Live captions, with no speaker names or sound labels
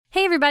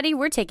Hey everybody,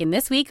 we're taking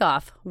this week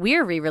off.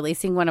 We're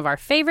re-releasing one of our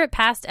favorite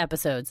past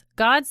episodes,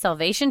 God's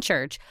Salvation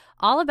Church,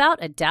 all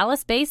about a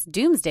Dallas-based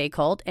doomsday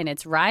cult and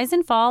its rise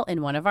and fall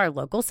in one of our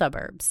local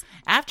suburbs.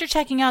 After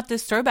checking out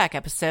this throwback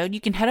episode, you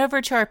can head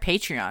over to our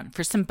Patreon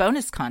for some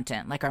bonus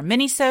content like our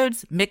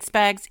minisodes, mixed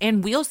bags,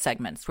 and wheel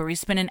segments where we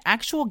spin an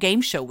actual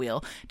game show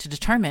wheel to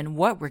determine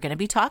what we're going to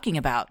be talking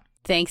about.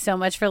 Thanks so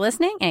much for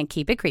listening and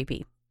keep it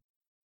creepy.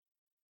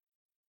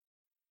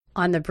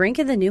 On the brink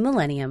of the new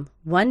millennium,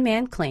 one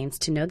man claims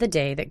to know the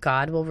day that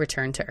God will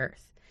return to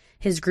Earth.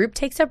 His group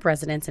takes up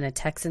residence in a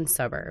Texan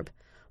suburb.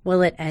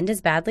 Will it end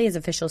as badly as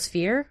officials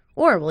fear,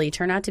 or will he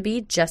turn out to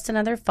be just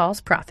another false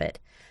prophet?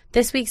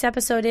 This week's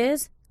episode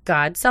is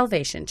God's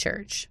Salvation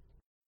Church.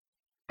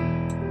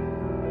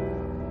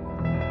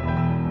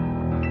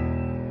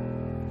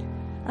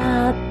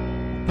 A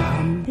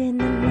bump in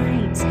the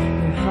night,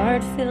 your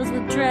heart fills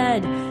with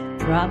dread.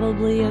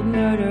 Probably a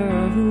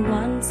murderer who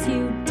wants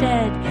you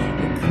dead.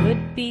 It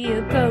could be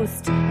a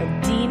ghost,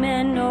 a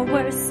demon, or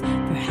worse.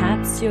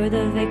 Perhaps you're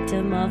the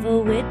victim of a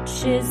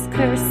witch's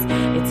curse.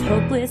 It's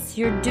hopeless,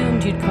 you're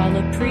doomed. You'd call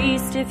a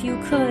priest if you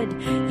could.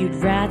 You'd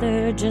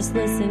rather just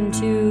listen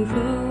to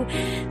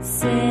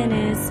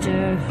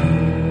Sinisterhood.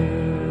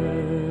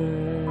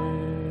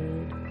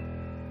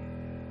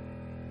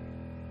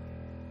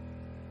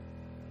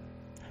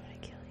 I'm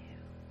gonna kill you.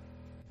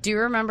 Do you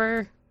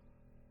remember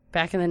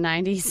back in the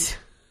 90s?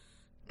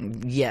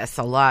 Yes,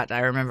 a lot. I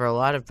remember a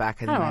lot of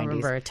back in the 90s. I don't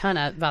remember a ton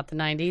about the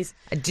 90s.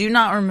 I do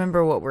not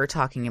remember what we're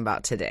talking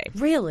about today.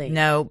 Really?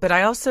 No, but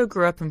I also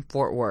grew up in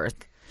Fort Worth.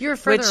 You were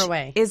further which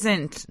away.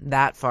 Isn't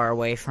that far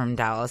away from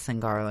Dallas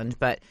and Garland,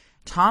 but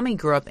Tommy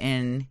grew up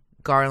in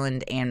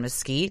Garland and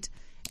Mesquite,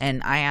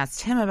 and I asked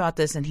him about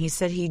this, and he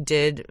said he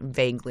did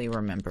vaguely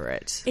remember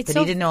it, but he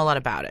didn't know a lot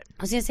about it.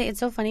 I was going to say,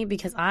 it's so funny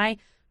because I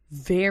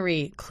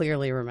very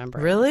clearly remember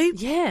it. Really?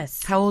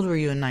 Yes. How old were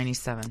you in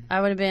 97? I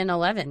would have been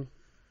 11.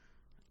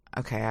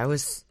 Okay, I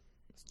was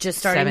just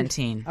starting,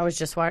 17. I was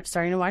just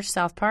starting to watch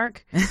South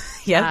Park.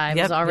 Yep, I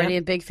was already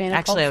a big fan of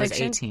Actually, Pulp I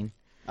Fiction. was 18.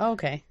 Oh,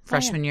 okay.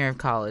 Freshman year of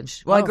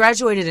college. Well, I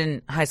graduated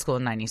in high school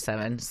in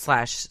 97 /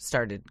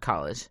 started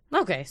college.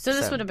 Okay, so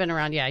this would have been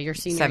around, your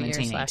senior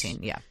 17, year.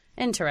 18, yeah.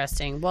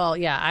 Interesting. Well,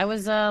 yeah, I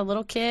was a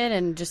little kid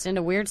and just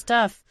into weird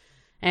stuff.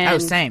 And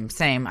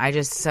Same. I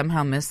just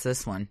somehow missed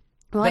this one.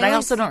 Well, but I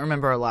also don't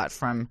remember a lot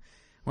from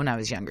when I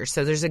was younger.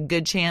 So there's a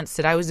good chance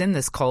that I was in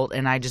this cult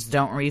and I just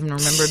don't even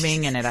remember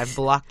being in it. I've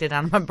blocked it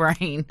out of my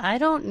brain. I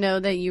don't know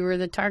that you were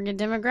the target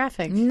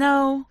demographic.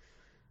 No,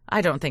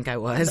 I don't think I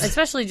was.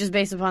 Especially just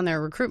based upon their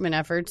recruitment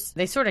efforts.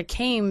 They sort of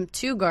came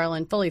to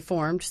Garland fully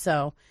formed,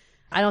 so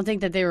I don't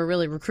think that they were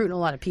really recruiting a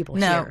lot of people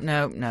here.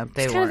 No, they it's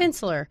weren't. kind of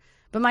insular.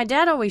 But my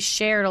dad always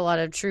shared a lot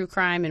of true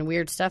crime and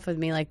weird stuff with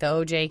me, like the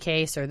OJ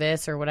case or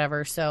this or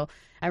whatever. So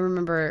I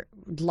remember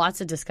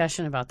lots of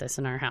discussion about this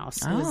in our house.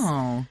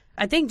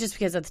 I think just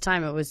because at the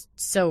time it was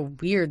so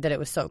weird that it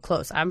was so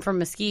close. I'm from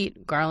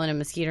Mesquite. Garland and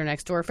Mesquite are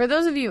next door. For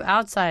those of you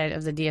outside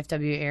of the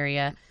DFW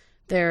area,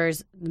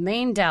 there's the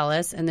main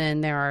Dallas, and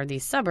then there are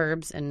these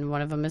suburbs, and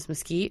one of them is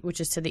Mesquite, which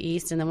is to the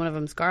east, and then one of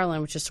them is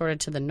Garland, which is sort of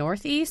to the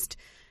northeast.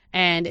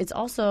 And it's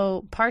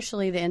also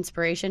partially the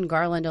inspiration,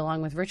 Garland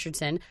along with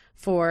Richardson,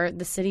 for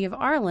the city of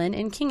Arlen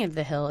in King of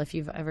the Hill, if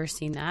you've ever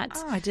seen that.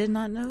 Oh, I did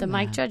not know The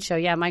Mike Judge Show.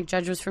 Yeah, Mike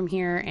Judge was from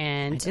here.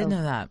 And I did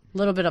know that. A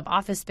little bit of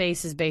Office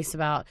Space is based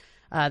about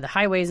the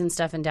highways and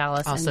stuff in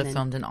Dallas. Also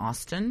filmed in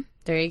Austin.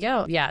 There you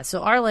go. Yeah,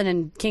 so Arlen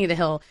and King of the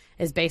Hill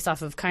is based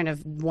off of kind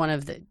of one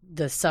of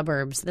the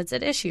suburbs that's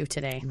at issue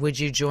today. Would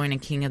you join a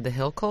King of the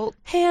Hill cult?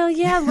 Hell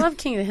yeah, I love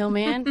King of the Hill,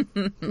 man.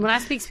 When I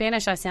speak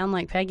Spanish, I sound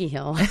like Peggy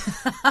Hill.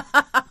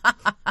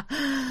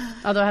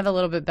 Although I have a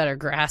little bit better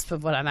grasp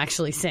of what I'm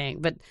actually saying,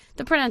 but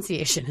the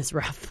pronunciation is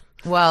rough.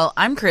 Well,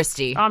 I'm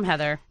Christy. I'm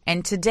Heather.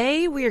 And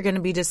today we are going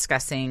to be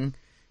discussing,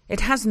 it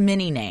has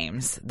many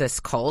names, this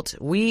cult.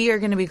 We are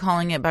going to be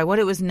calling it by what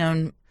it was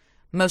known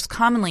most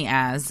commonly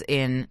as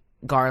in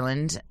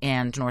Garland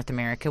and North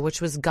America,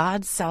 which was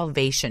God's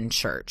Salvation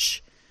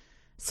Church.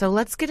 So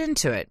let's get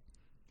into it.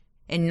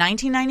 In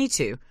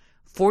 1992,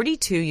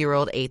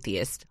 42-year-old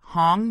atheist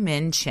Hong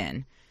Min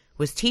Chin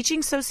was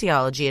teaching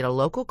sociology at a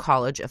local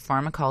college of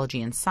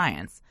pharmacology and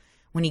science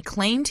when he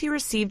claimed he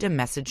received a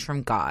message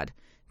from God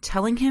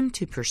telling him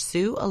to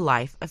pursue a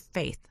life of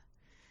faith.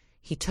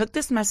 He took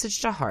this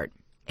message to heart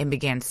and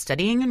began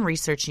studying and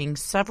researching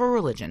several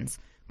religions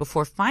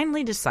before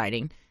finally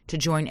deciding to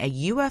join a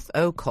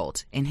UFO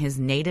cult in his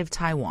native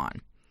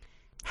Taiwan.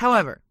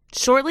 However,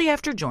 shortly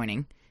after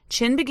joining,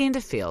 Chin began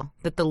to feel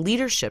that the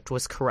leadership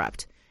was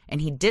corrupt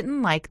and he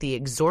didn't like the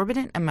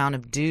exorbitant amount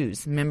of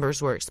dues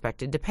members were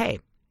expected to pay.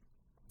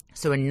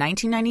 So in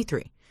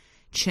 1993,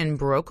 Chin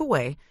broke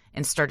away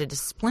and started a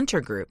splinter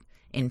group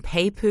in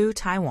Peipu,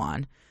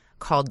 Taiwan,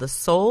 called the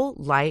Soul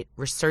Light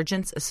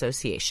Resurgence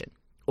Association,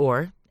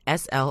 or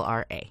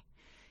SLRA.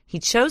 He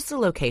chose the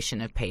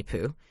location of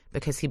Peipu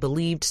because he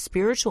believed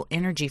spiritual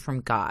energy from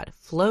God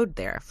flowed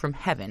there from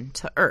heaven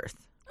to earth.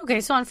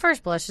 Okay, so on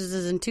first blush, this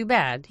isn't too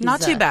bad.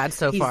 Not too bad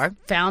so far.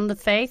 He's found the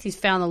faith. He's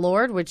found the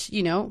Lord, which,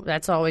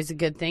 that's always a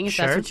good thing if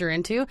that's what you're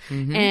into.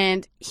 Mm-hmm.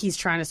 And he's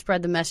trying to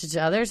spread the message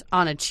to others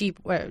on a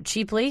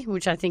cheaply,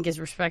 which I think is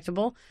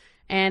respectable.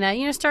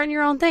 And, starting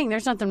your own thing.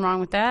 There's nothing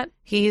wrong with that.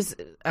 He's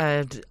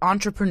an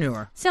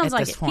entrepreneur. Sounds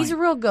like it. Point. He's a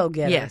real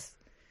go-getter. Yes.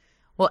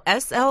 Well,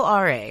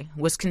 SLRA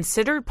was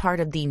considered part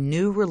of the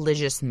new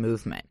religious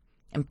movement,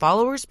 and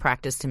followers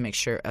practiced a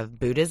mixture of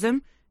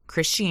Buddhism,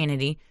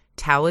 Christianity,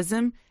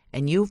 Taoism,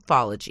 and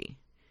ufology.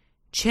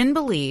 Chin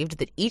believed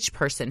that each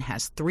person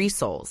has 3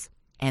 souls,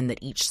 and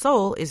that each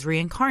soul is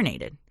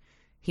reincarnated.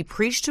 He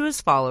preached to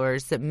his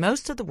followers that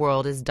most of the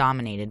world is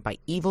dominated by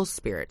evil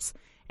spirits,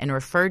 and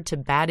referred to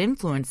bad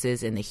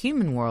influences in the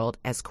human world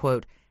as,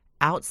 quote,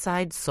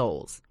 outside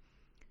souls.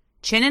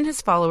 Chin and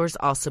his followers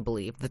also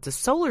believed that the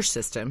solar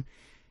system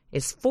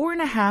is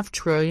 4.5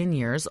 trillion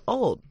years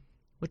old,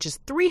 which is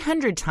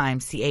 300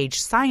 times the age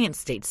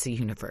science dates the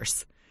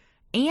universe,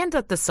 and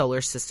that the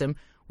solar system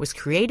was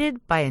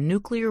created by a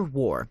nuclear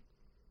war.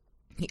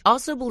 He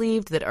also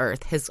believed that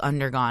Earth has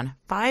undergone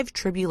 5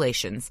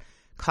 tribulations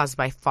caused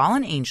by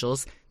fallen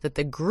angels that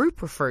the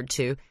group referred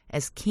to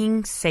as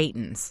King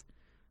Satans.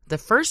 The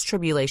first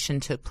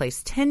tribulation took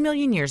place 10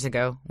 million years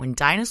ago when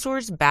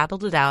dinosaurs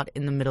battled it out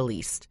in the Middle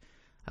East.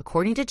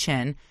 According to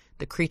Chin,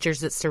 the creatures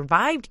that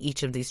survived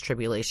each of these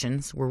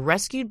tribulations were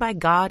rescued by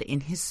God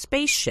in his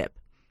spaceship.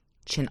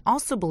 Chin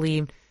also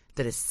believed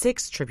that a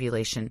 6th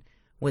tribulation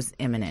was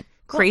imminent.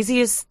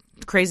 Craziest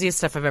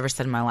stuff I've ever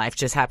said in my life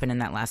just happened in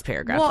that last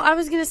paragraph. Well, I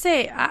was going to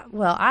say,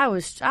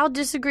 I'll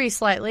disagree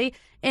slightly.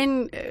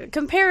 In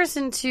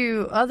comparison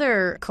to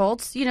other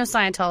cults,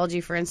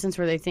 Scientology, for instance,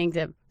 where they think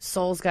that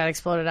souls got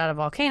exploded out of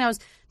volcanoes,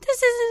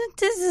 this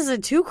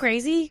isn't too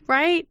crazy,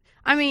 right?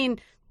 I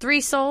mean,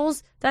 3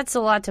 souls, that's a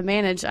lot to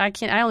manage. I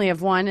only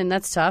have 1, and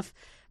that's tough.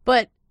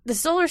 But the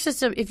solar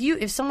system,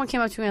 if someone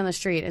came up to me on the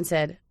street and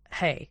said,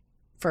 hey,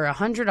 for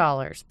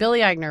 $100, Billy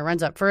Eichner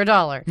runs up for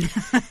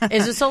 $1.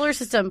 Is the solar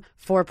system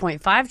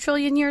 4.5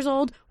 trillion years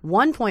old,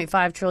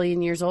 1.5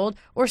 trillion years old,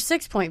 or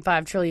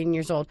 6.5 trillion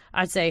years old?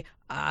 I'd say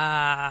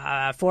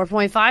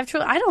 4.5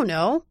 trillion. I don't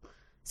know.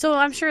 So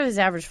I'm sure his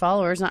average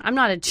followers. I'm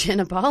not a Chin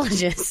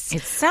apologist.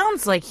 It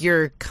sounds like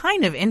you're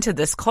kind of into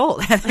this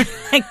cult.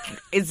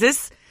 Is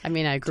this? I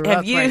mean, I grew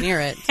up right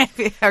near it.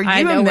 Are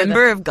you a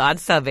member of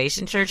God's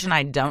Salvation Church and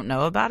I don't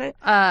know about it?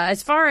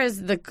 As far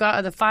as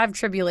the 5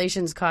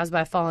 tribulations caused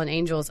by fallen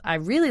angels, I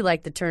really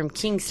like the term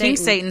King Satan.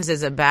 King Satan's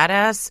is a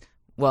badass.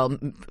 Well,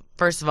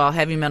 first of all,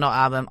 heavy metal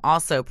album.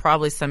 Also,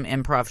 probably some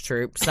improv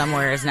troupe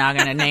somewhere is now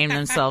going to name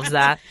themselves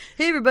that.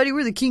 Hey, everybody,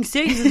 we're the King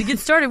Satans. And to get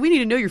started, we need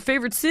to know your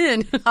favorite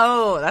sin.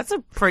 Oh, that's a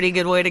pretty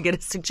good way to get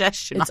a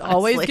suggestion. It's honestly.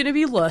 Always going to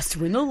be lust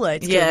when the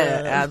lights go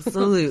up.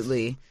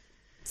 Absolutely.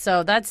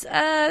 So that's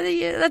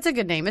a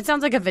good name. It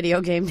sounds like a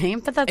video game name,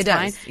 but that's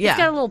fine. Yeah. It's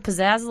got a little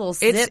pizzazz, a little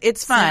zip.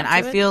 It's fun.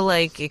 I feel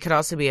like it could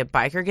also be a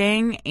biker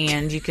gang,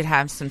 and you could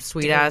have some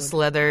sweet-ass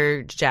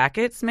leather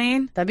jackets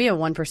made. That'd be a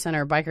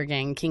 1%er biker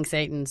gang, King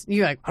Satan's.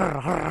 You like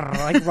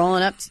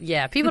rolling up.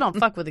 Yeah, people don't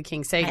fuck with the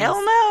King Satans. Hell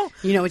no.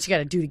 You know what you got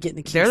to do to get in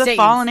the King They're Satans. the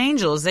fallen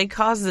angels. They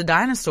caused the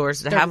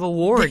dinosaurs to have a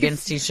war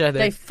against each other.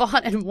 They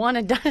fought and won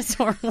a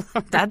dinosaur war.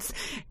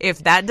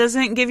 If that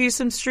doesn't give you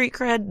some street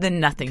cred, then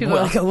nothing people will.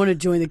 Are like, I want to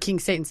join the King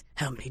Satans.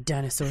 How many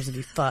dinosaurs have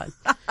you fought?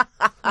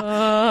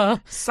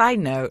 Side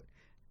note.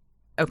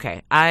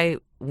 Okay, I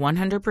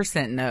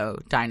 100% know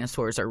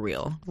dinosaurs are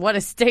real. What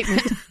a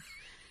statement.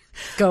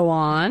 Go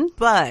on.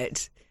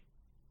 But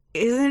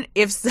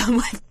if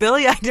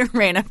Billy Eichner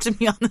ran up to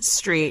me on the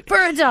street for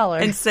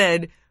 $1 and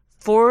said,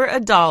 for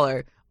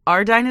 $1,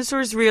 are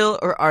dinosaurs real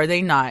or are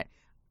they not?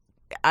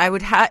 I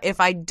would if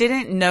I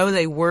didn't know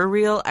they were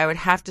real, I would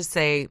have to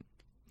say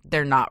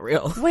they're not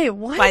real. Wait,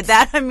 what? By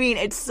that I mean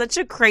it's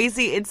so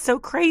crazy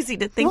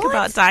to think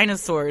about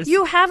dinosaurs.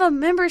 You have a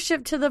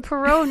membership to the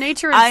Perot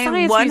Nature and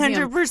Science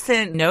Museum.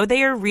 100% know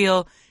they are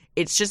real.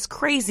 It's just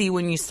crazy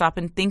when you stop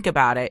and think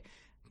about it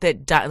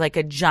that like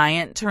a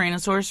giant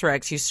Tyrannosaurus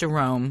Rex used to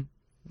roam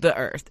the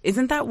earth.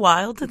 Isn't that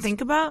wild to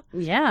think about?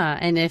 Yeah,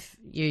 and if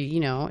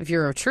if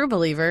you're a true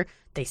believer,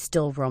 they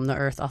still roam the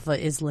earth off of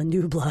Isla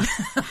Nubla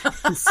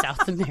in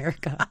South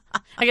America.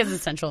 I guess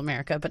it's Central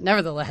America, but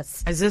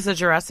nevertheless. Is this a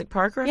Jurassic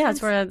Park reference? Yeah,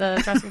 that's where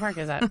the Jurassic Park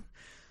is at.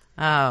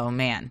 Oh,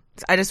 man.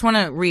 I just want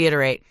to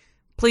reiterate,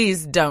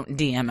 please don't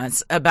DM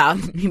us about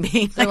me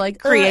being like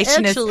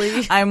creationist.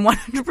 Actually, I'm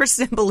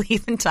 100%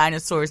 believe in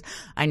dinosaurs.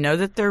 I know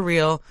that they're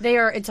real.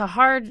 It's a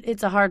hard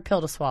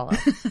pill to swallow.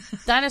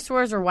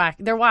 Dinosaurs are wacky.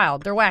 They're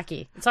wild. They're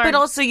wacky. It's hard. But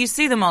also you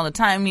see them all the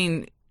time. I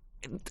mean,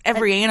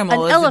 every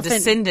animal is a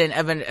descendant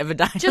of a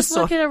dinosaur. Just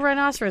look at a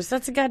rhinoceros.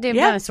 That's a goddamn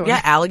dinosaur.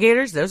 Yeah,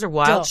 alligators. Those are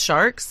wild.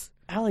 Sharks.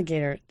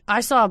 Alligator. I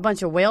saw a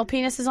bunch of whale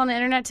penises on the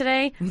internet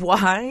today.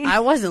 Why?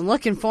 I wasn't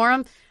looking for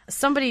them.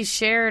 somebody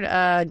shared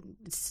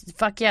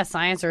fuck yeah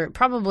science, or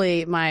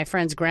probably my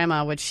friend's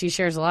grandma, which she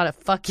shares a lot of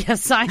fuck yeah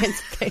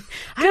science.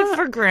 Good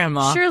for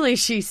Grandma. Surely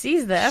she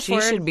sees the F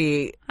word. She should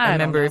be a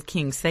member of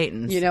King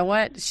Satan's. You know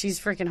what? She's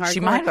freaking hardcore. She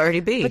might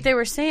already be. But they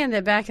were saying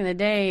that back in the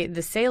day,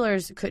 the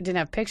sailors didn't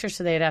have pictures,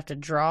 so they'd have to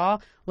draw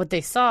what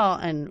they saw,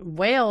 and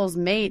whales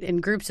mate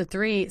in groups of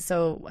 3,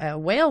 so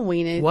whale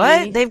weaning.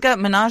 What? They've got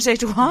menage a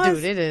trois?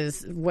 Dude, it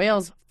is.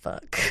 Whales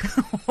fuck.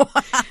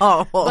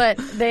 Wow. But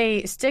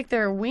they stick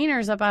their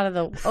wieners up out of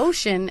the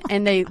ocean,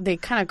 and they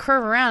kind of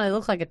curve around. They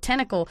look like a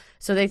tentacle,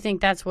 so they think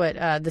that's what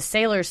the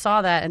sailors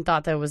saw that and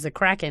thought that was a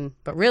kraken.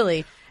 But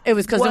really, it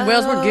was because the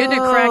whales were getting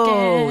a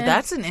kraken.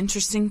 That's an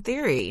interesting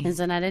theory.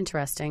 Isn't that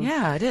interesting?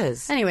 Yeah, it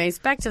is. Anyways,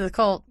 back to the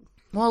cult.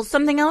 Well,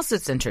 something else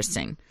that's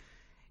interesting.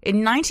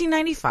 In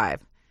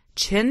 1995,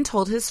 Chen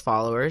told his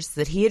followers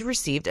that he had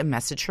received a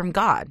message from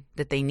God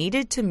that they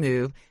needed to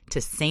move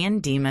to San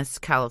Dimas,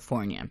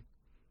 California.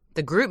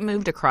 The group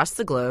moved across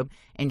the globe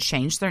and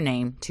changed their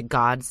name to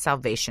God's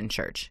Salvation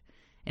Church.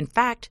 In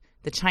fact,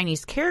 the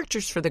Chinese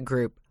characters for the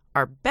group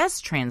are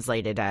best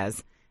translated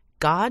as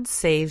God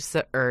Saves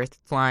the Earth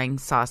Flying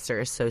Saucer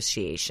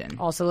Association.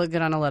 Also look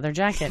good on a leather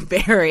jacket.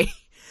 Very.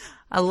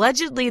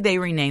 Allegedly, they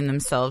renamed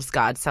themselves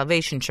God's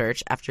Salvation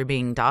Church after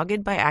being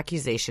dogged by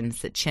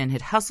accusations that Chen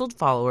had hustled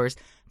followers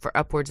for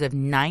upwards of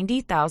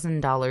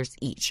 $90,000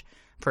 each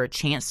for a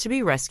chance to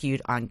be rescued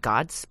on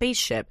God's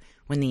spaceship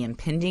when the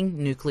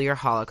impending nuclear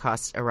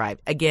holocaust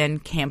arrived. Again,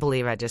 can't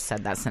believe I just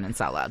said that sentence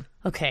out loud.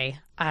 Okay,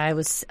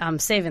 I'm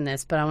saving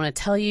this, but I want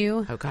to tell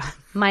you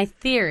my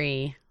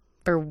theory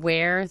for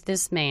where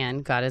this man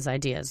got his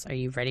ideas. Are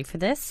you ready for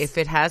this? If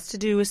it has to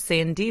do with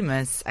San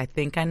Dimas, I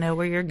think I know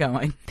where you're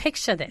going.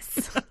 Picture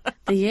this.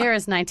 The year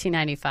is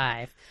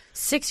 1995.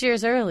 6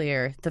 years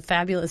earlier, the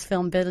fabulous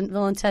film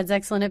Bill and Ted's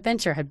Excellent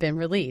Adventure had been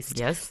released.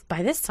 Yes.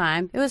 By this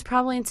time, it was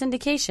probably in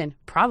syndication,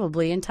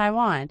 probably in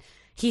Taiwan.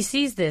 He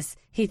sees this.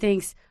 He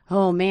thinks,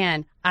 oh,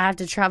 man, I have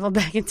to travel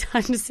back in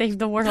time to save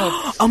the world.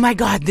 Oh, my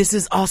God. This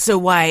is also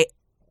why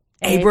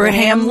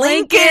Abraham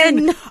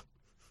Lincoln.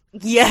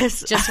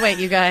 Yes. Just wait,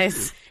 you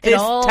guys. This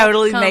all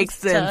totally comes makes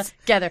sense.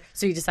 Together.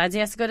 So he decides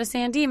he has to go to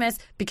San Dimas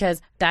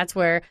because that's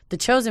where the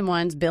chosen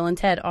ones, Bill and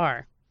Ted,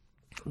 are.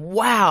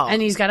 Wow.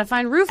 And he's got to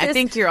find Rufus. I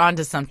think you're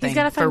onto something. He's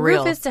got to for find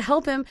real. Rufus to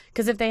help him,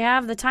 because if they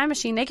have the time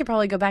machine, they could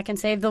probably go back and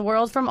save the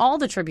world from all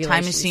the tribulations.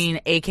 Time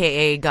machine,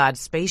 a.k.a. God's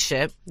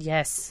spaceship.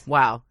 Yes.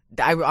 Wow.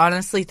 I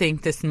honestly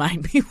think this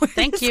might be where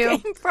this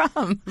came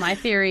from. My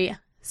theory,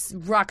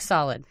 rock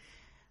solid.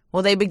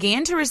 Well, they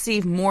began to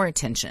receive more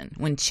attention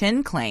when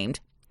Chen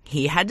claimed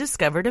he had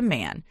discovered a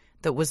man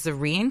that was the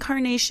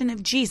reincarnation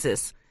of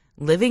Jesus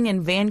living in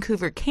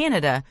Vancouver,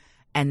 Canada,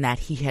 and that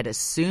he had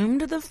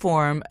assumed the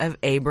form of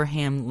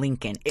Abraham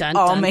Lincoln. It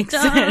all makes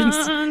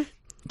sense.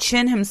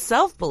 Chen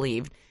himself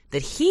believed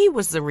that he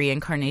was the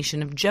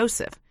reincarnation of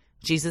Joseph,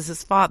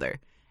 Jesus' father,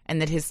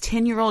 and that his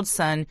 10-year-old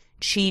son,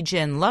 Chi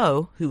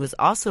Jin-lo, who was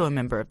also a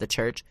member of the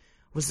church,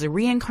 was the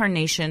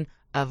reincarnation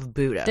of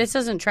Buddha. This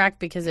doesn't track,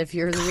 because if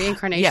you're the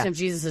reincarnation of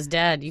Jesus'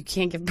 dad, you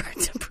can't give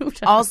birth to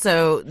Buddha.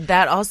 Also,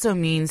 that also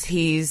means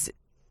he's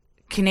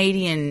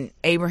Canadian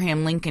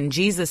Abraham Lincoln,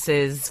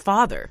 Jesus'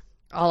 father.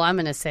 All I'm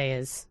going to say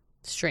is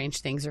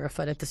strange things are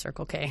afoot at the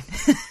Circle K.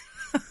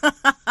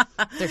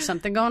 There's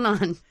something going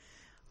on.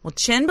 Well,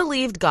 Chen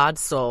believed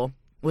God's soul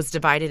was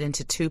divided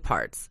into 2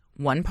 parts.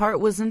 One part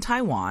was in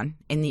Taiwan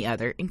and the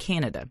other in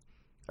Canada.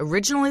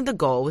 Originally, the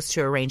goal was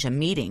to arrange a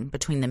meeting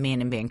between the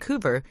man in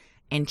Vancouver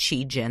and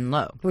Chi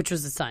Jin-lo. Which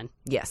was the son.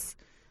 Yes.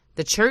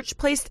 The church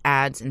placed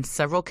ads in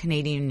several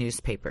Canadian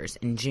newspapers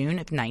in June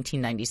of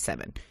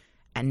 1997,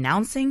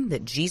 announcing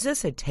that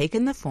Jesus had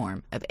taken the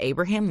form of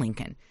Abraham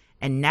Lincoln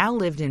and now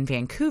lived in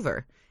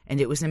Vancouver,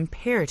 and it was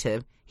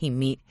imperative he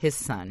meet his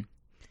son.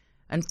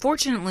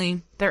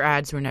 Unfortunately, their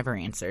ads were never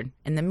answered,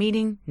 and the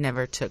meeting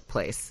never took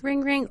place.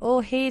 Ring, ring. Oh,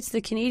 hey, it's the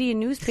Canadian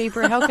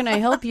newspaper. How can I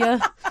help you?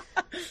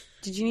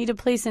 Did you need to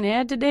place an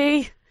ad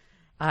today?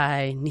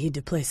 I need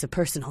to place a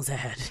personals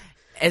ad.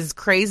 As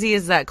crazy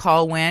as that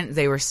call went,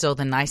 they were still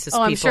the nicest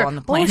people on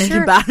the planet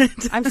sure. about it.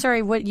 I'm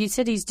sorry, what you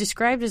said he's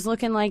described as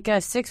looking like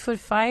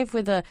 6'5"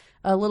 with a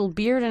little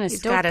beard and a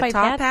stovepipe hat? He's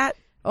got a top hat.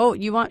 Oh,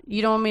 you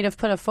don't want me to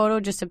put a photo,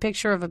 just a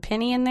picture of a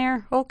penny in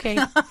there? Okay.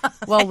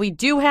 Well, we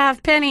do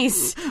have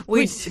pennies.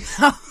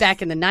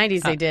 Back in the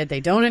 90s they did.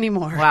 They don't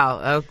anymore.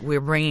 Wow. We're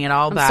bringing it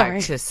all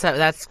back to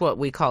that's what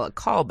we call a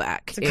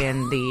callback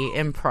in the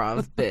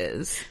improv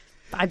biz.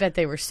 I bet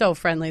they were so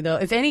friendly, though.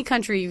 If any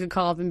country you could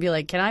call up and be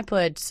like, can I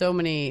put so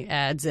many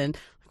ads in?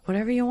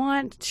 Whatever you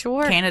want,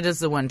 sure. Canada's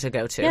the one to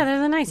go to. Yeah,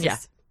 they're the nicest. Yeah.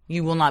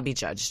 You will not be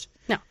judged.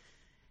 No.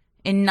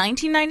 In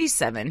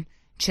 1997,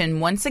 Chen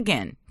once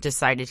again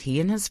decided he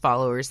and his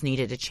followers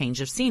needed a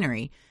change of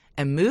scenery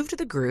and moved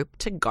the group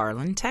to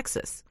Garland,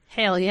 Texas.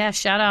 Hell yeah,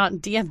 shout out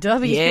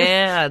DFW.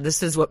 Yeah,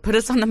 this is what put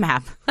us on the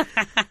map.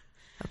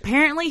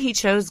 Apparently he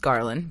chose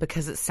Garland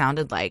because it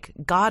sounded like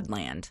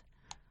Godland.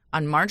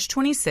 On March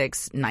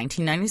 26,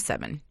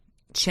 1997,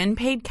 Chen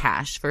paid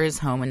cash for his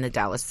home in the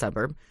Dallas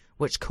suburb,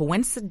 which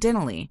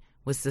coincidentally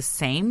was the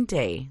same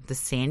day the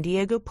San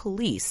Diego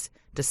police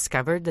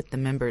discovered that the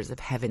members of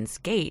Heaven's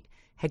Gate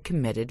had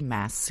committed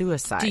mass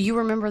suicide. Do you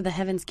remember the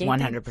Heaven's Gate?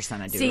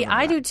 100% I do. See,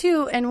 I do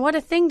too. And what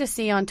a thing to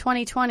see on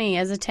 2020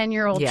 as a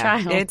 10-year-old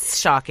child. It's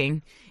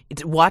shocking.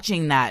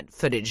 Watching that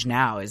footage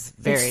now is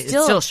it's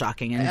still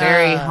shocking and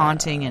very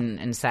haunting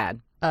and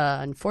sad.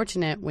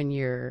 Unfortunate when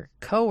your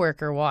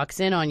coworker walks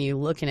in on you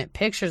looking at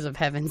pictures of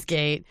Heaven's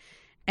Gate.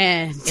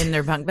 And in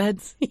their bunk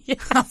beds? Yes.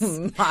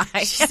 Oh, my.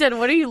 She said,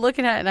 "What are you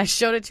looking at?" And I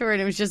showed it to her,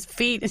 and it was just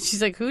feet. And she's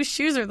like, "Whose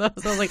shoes are those?"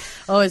 I was like,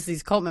 "Oh, it's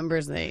these cult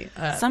members." And they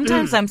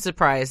sometimes I'm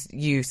surprised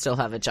you still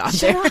have a job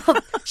Shut there.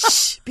 up.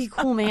 Shh, be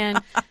cool,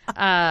 man.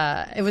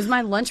 It was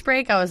my lunch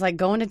break. I was like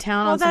going to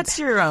town on that's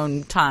your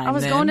own time. I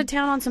was going to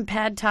town on some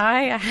pad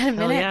thai. I had a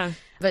minute. Yeah.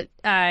 But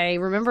I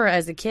remember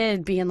as a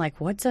kid being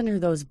like, "What's under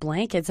those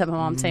blankets?" And my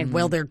mom saying,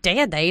 "Well, they're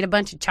dead. They ate a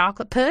bunch of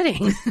chocolate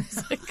pudding."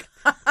 It's like,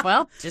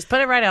 well, just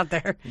put it right out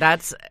there.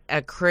 That's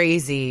a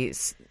crazy.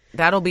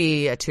 That'll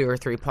be a 2 or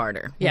 3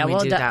 parter. Yeah, when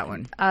we do that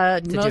one.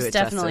 Most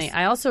definitely. Justice.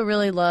 I also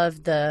really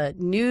love the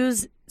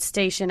news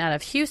station out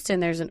of Houston.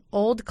 There's an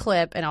old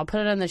clip, and I'll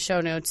put it in the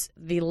show notes.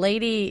 The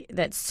lady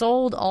that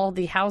sold all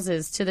the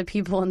houses to the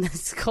people in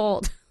this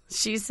cult,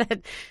 she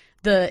said.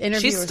 The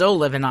interviewer, she's still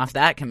living off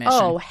that commission.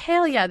 Oh,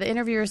 hell yeah. The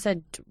interviewer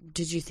said,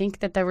 "Did you think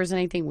that there was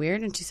anything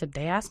weird?" And she said,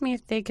 "They asked me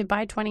if they could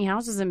buy 20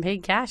 houses and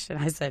paid cash." And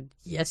I said,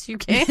 "Yes, you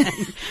can."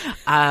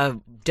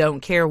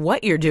 Don't care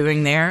what you're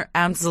doing there.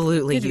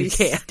 Absolutely, It'd you be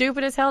can.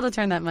 Stupid as hell to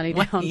turn that money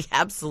down. Well,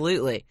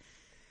 absolutely.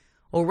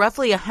 Well,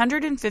 roughly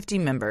 150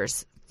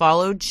 members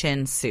followed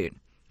Chin's suit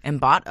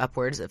and bought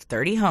upwards of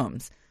 30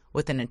 homes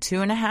within a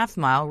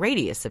 2.5-mile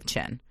radius of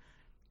Chin.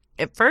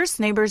 At first,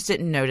 neighbors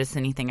didn't notice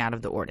anything out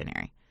of the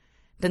ordinary.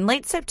 Then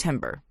late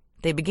September,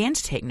 they began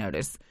to take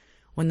notice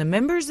when the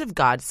members of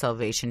God's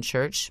Salvation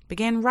Church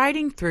began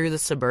riding through the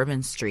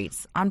suburban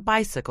streets on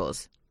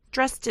bicycles,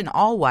 dressed in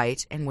all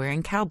white and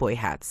wearing cowboy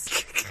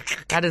hats.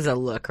 That is a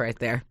look right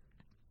there.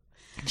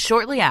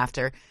 Shortly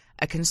after,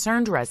 a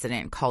concerned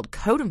resident called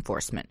code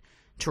enforcement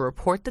to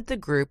report that the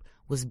group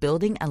was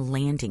building a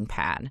landing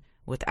pad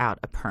without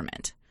a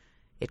permit.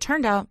 It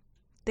turned out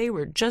they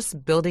were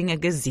just building a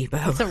gazebo.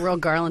 It's a real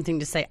Garland thing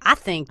to say. I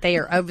think they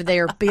are over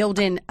there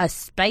building a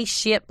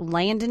spaceship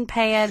landing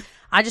pad.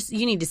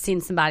 You need to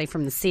send somebody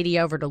from the city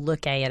over to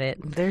look at it.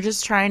 They're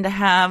just trying to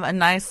have a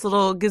nice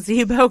little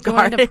gazebo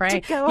garden to pray. To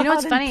go you know out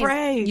what's and funny?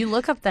 Pray. You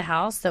look up the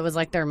house that was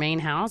like their main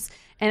house,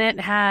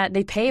 and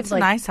they paved a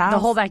nice house. The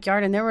whole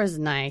backyard, and there was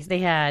nice. They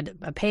had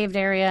a paved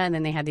area, and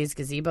then they had these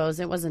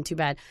gazebos. It wasn't too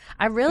bad.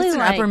 It's an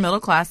upper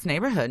middle class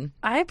neighborhood.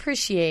 I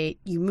appreciate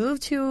you move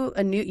to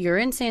you're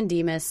in San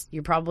Dimas.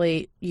 You're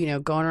probably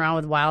going around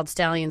with Wild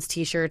Stallions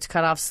t-shirts,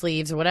 cut off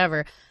sleeves, or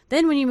whatever.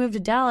 Then when you move to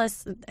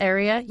Dallas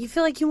area, you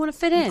feel like you want to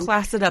fit in.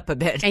 Class it up a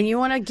bit. And you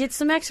want to get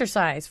some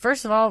exercise.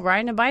 First of all,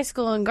 riding a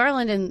bicycle in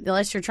Garland,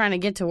 unless you're trying to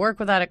get to work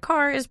without a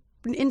car, is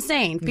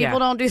insane. People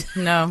don't do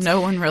that.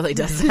 No one really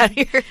does that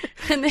here.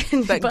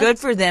 But good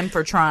for them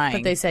for trying.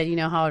 But they said,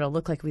 how it'll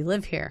look like we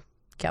live here.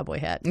 Cowboy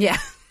hat. Yeah.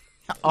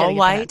 All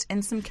white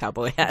and some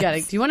cowboy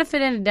hats. If you want to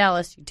fit into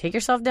Dallas, you take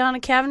yourself down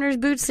to Cavender's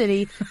Boot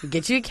City, you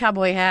get you a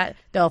cowboy hat.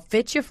 They'll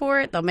fit you for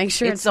it. They'll make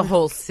sure it's a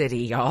whole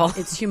city, y'all.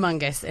 It's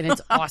humongous and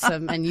it's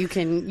awesome. And if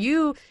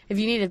you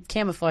need to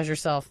camouflage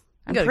yourself,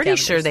 I'm pretty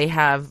sure they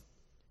have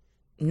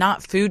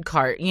not food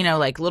cart,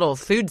 like little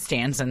food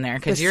stands in there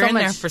because you're in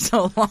there for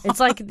so long. It's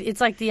like the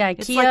IKEA.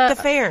 It's like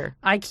the fair.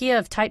 IKEA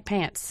of tight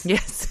pants.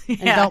 Yes. And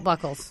belt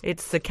buckles.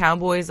 It's the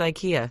Cowboys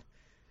IKEA.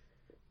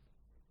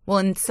 Well,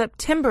 in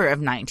September of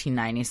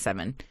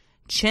 1997,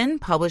 Chin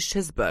published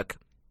his book,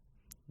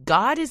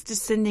 God is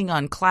Descending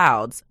on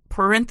Clouds,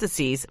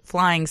 parentheses,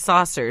 Flying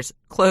Saucers,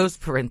 close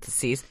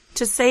parentheses,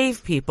 to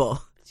Save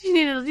People.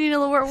 You need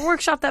to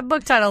workshop that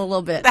book title a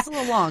little bit. It's a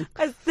little long.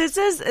 This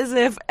is as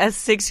if a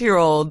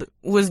 6-year-old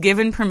was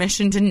given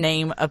permission to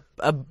name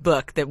a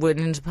book that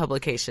went into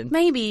publication.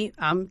 Maybe,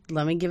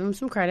 let me give him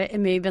some credit, it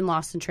may have been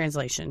lost in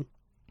translation.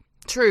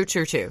 True.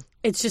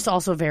 It's just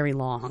also very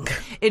long.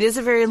 It is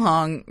a very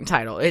long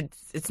title.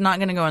 It's not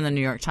going to go on the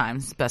New York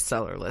Times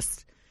bestseller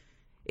list.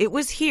 It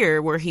was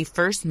here where he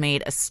first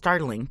made a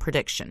startling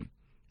prediction.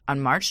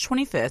 On March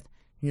 25th,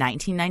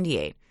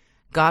 1998,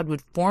 God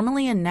would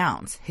formally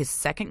announce his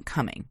second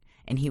coming,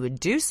 and he would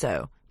do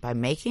so by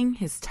making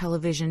his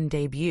television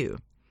debut.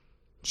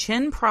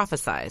 Chin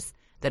prophesies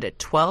that at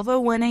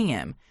 12:01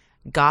 a.m.,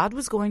 God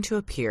was going to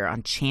appear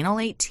on Channel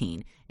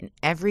 18 in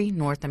every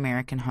North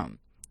American home.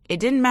 It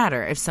didn't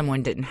matter if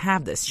someone didn't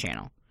have this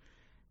channel.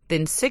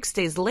 Then 6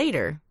 days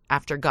later,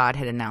 after God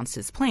had announced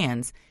his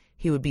plans,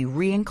 he would be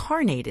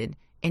reincarnated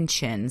in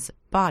Chin's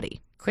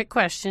body. Quick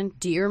question.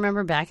 Do you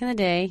remember back in the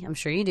day, I'm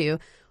sure you do,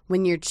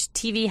 when your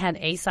TV had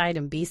A side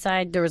and B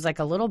side, there was like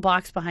a little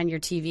box behind your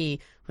TV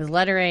with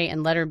letter A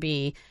and letter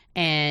B,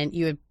 and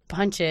you would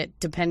punch it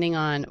depending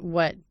on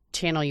what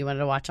channel you wanted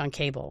to watch on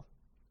cable?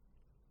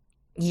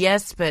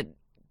 Yes, but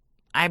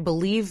I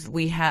believe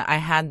I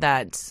had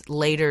that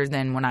later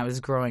than when I was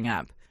growing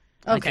up.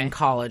 Like in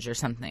college or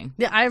something.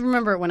 Yeah, I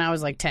remember it when I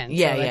was like 10.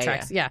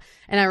 Yeah.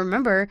 And I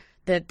remember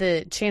that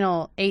the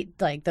Channel 8,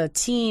 like the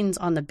teens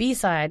on the B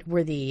side,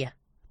 were the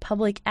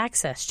public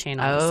access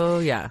channels. Oh,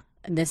 yeah.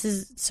 And this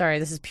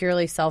is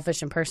purely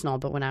selfish and personal,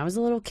 but when I was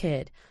a little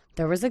kid,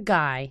 there was a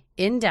guy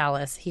in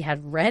Dallas. He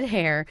had red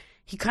hair.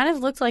 He kind of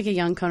looked like a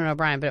young Conan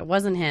O'Brien, but it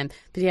wasn't him.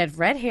 But he had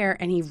red hair,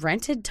 and he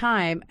rented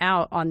time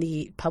out on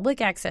the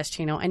public access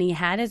channel, and he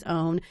had his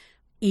own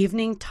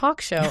evening talk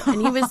show.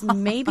 And he was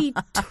maybe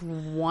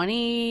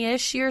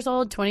 20-ish years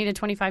old, 20 to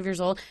 25 years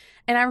old.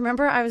 And I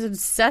remember I was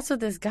obsessed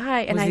with this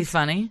guy. And Was he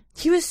funny?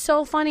 He was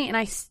so funny, and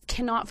I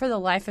cannot for the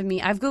life of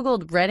me. I've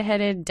Googled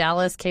redheaded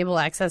Dallas cable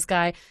access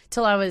guy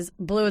till I was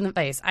blue in the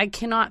face. I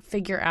cannot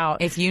figure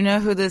out. If you know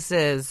who this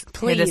is,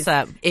 Please. hit us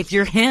up. If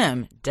you're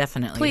him,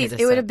 definitely Please, hit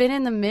us it would up. have been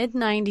in the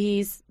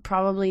mid-90s,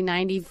 probably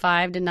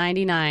 95 to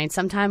 99,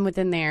 sometime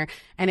within there.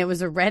 And it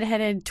was a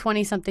redheaded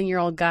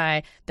 20-something-year-old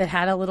guy that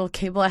had a little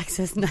cable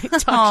access night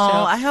talk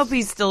show. I hope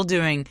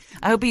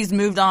he's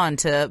moved on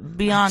to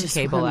beyond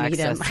cable wanna meet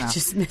access him. now. I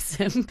just miss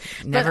him.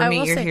 Never But I meet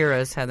will your say-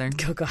 heroes, Heather.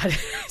 Oh, God.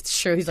 It's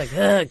true. He's like,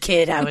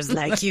 kid, I was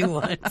like you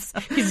once.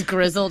 He's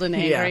grizzled and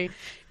angry. Yeah.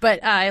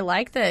 But I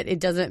like that it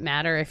doesn't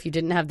matter if you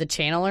didn't have the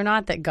channel or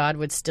not, that God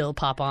would still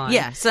pop on.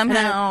 Yeah,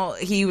 somehow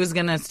he was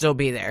going to still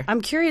be there.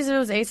 I'm curious if it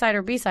was A side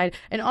or B side.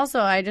 And also,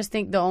 I just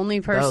think the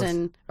only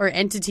person or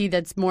entity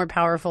that's more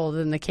powerful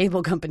than the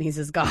cable companies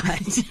is God.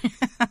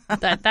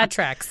 that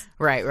tracks.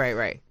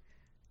 Right.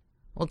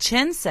 Well,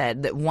 Chin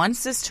said that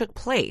once this took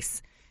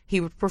place, he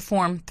would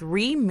perform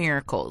 3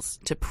 miracles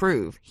to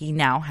prove he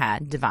now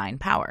had divine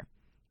power.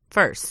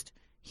 First,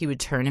 he would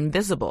turn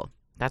invisible.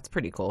 That's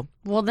pretty cool.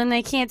 Well, then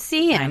they can't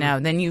see him. I know.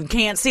 Then you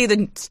can't see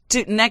the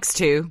next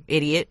two,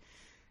 idiot.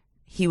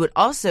 He would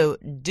also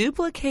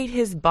duplicate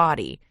his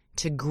body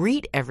to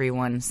greet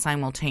everyone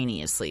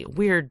simultaneously.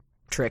 Weird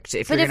trick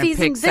if But you're if going he's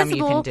to pick some you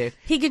invisible, can do.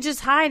 he could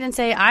just hide and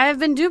say, I have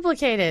been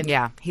duplicated.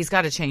 Yeah, he's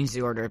got to change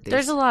the order of these.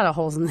 There's a lot of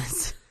holes in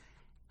this.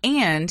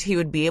 And he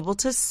would be able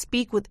to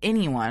speak with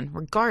anyone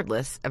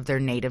regardless of their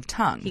native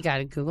tongue. He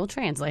got a Google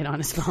Translate on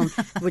his phone,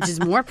 which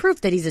is more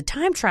proof that he's a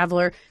time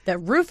traveler, that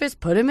Rufus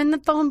put him in the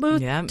phone booth,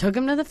 Yep. took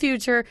him to the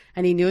future,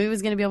 and he knew he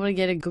was going to be able to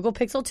get a Google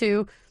Pixel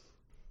 2.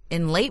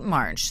 In late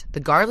March, the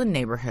Garland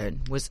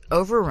neighborhood was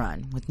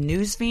overrun with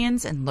news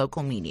vans and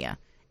local media.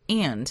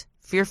 And,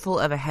 fearful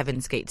of a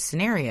Heaven's Gate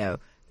scenario,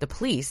 the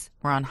police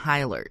were on high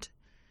alert.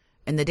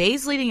 In the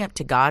days leading up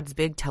to God's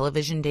big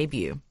television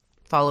debut,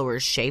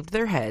 followers shaved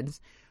their heads,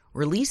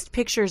 released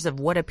pictures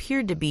of what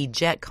appeared to be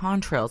jet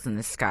contrails in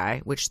the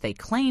sky, which they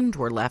claimed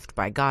were left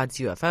by God's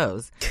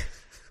UFOs,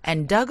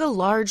 and dug a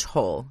large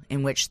hole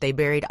in which they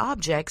buried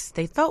objects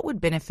they felt would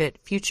benefit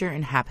future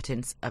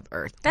inhabitants of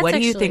Earth. That's What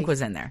do you actually- think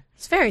was in there?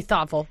 It's very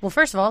thoughtful. Well,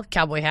 first of all,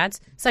 cowboy hats.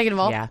 Second of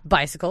all, Yeah.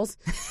 bicycles.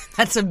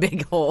 That's a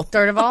big hole.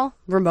 Third of all,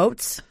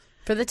 remotes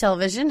for the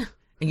television.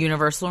 A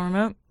universal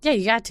remote? Yeah,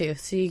 you got to.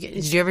 So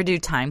Did you ever do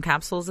time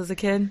capsules as a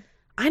kid?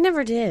 I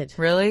never did.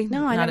 Really?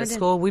 No, I Not never at did.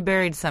 school. We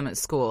buried some at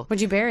school. What'd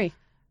you bury?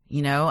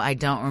 You know, I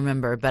don't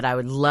remember, but I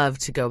would love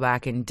to go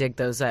back and dig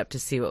those up to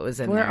see what was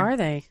in Where there. are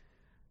they?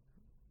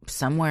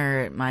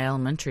 Somewhere at my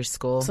elementary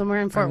school. Somewhere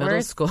in or Fort middle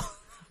Worth? school.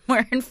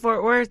 Somewhere in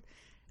Fort Worth.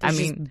 There's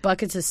just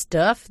buckets of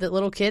stuff that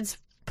little kids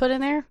put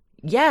in there.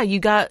 Yeah, you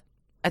got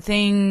a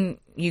thing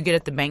you get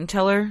at the bank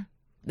teller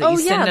that Oh, you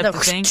send yeah, up the-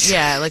 the thing.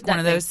 Yeah, like that one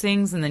of those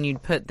things, and then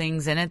you'd put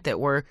things in it that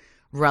were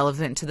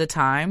relevant to the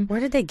time. Where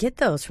did they get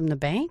those? From the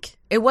bank?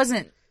 It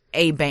wasn't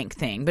a bank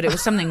thing, but it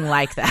was something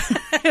like that.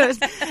 It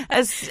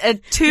was a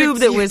tube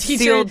that was Your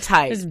teacher sealed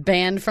tight. is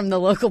banned from the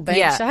local bank.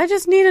 Yeah. So I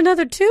just need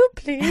another tube,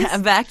 please. A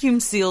vacuum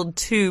sealed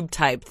tube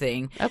type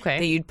thing. Okay.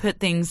 That you'd put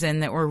things in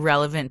that were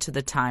relevant to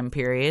the time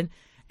period,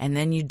 and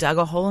then you dug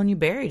a hole and you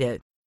buried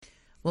it.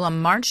 Well,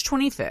 on March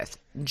 25th,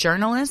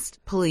 journalists,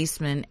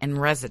 policemen, and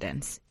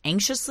residents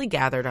anxiously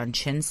gathered on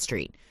Chin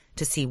Street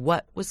to see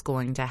what was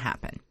going to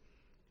happen.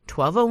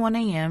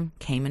 12:01 a.m.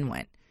 came and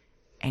went,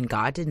 and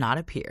God did not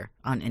appear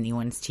on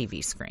anyone's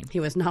TV screen. He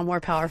was not more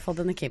powerful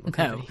than the cable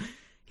company. No,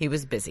 he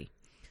was busy.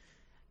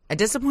 A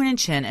disappointed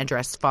Chin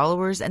addressed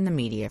followers and the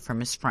media from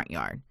his front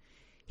yard.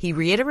 He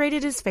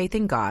reiterated his faith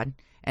in God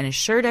and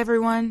assured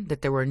everyone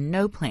that there were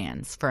no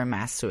plans for a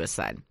mass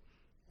suicide.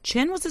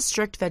 Chin was a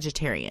strict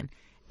vegetarian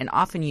and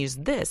often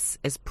used this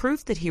as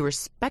proof that he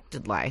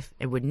respected life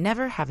and would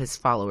never have his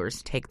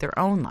followers take their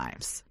own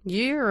lives.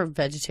 You're a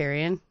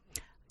vegetarian.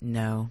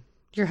 No,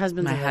 Your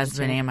husband's my a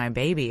husband vegetarian. and my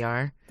baby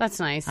are. That's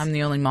nice. I'm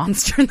the only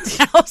monster in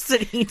the house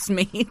that eats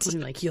meat.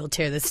 I'm like, you'll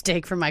tear the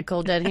steak from my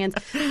cold dead hands.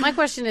 My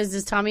question is,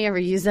 does Tommy ever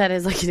use that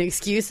as like an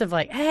excuse of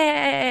like,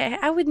 hey,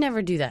 I would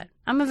never do that.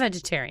 I'm a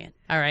vegetarian.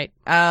 All right.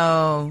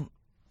 Oh,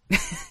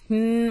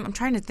 I'm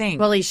trying to think.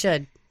 Well, he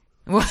should.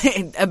 What,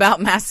 about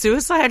mass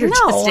suicide or No,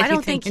 just I don't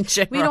anything think in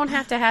general? we don't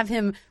have to have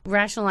him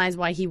rationalize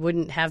why he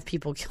wouldn't have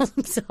people kill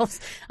themselves.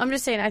 I'm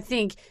just saying, I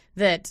think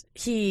that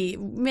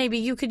maybe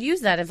you could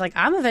use that if like,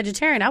 I'm a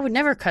vegetarian. I would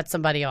never cut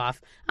somebody off.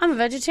 I'm a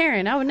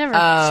vegetarian. I would never show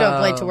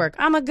up late to work.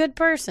 I'm a good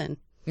person.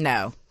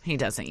 No. he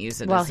doesn't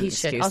use it well, as an he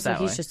should. excuse Also, that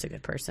he's way. just a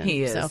good person.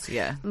 He is, So,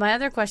 yeah. My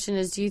other question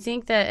is, do you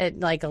think that at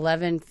like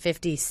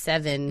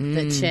 11:57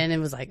 that Chin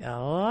was like,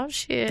 oh,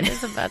 shit,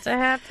 it's about to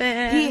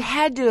happen? He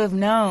had to have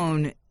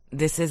known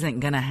this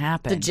isn't going to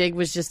happen. The jig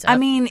was just up. I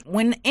mean,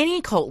 when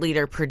any cult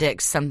leader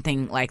predicts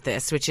something like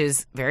this, which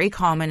is very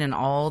common in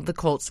all the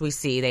cults we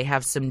see, they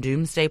have some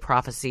doomsday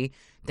prophecy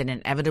that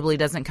inevitably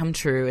doesn't come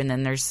true, and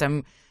then there's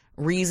some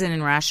reason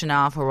and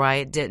rationale for why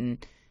it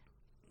didn't.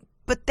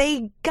 But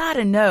they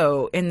gotta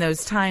know in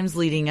those times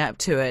leading up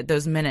to it,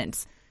 those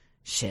minutes,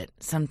 shit,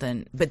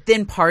 something. But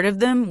then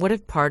what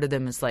if part of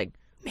them is like,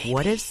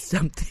 what if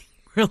something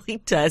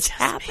really does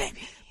happen?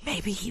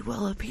 Maybe he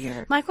will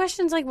appear. My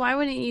question's like, why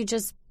wouldn't you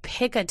just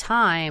pick a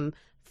time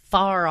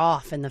far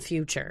off in the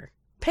future?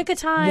 Pick a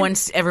time.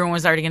 Once everyone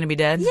was already going to be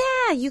dead?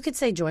 Yeah, you could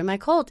say, join my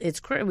cult. It's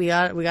we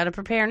got to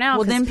prepare now.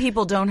 Well, then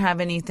people don't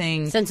have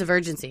anything. Sense of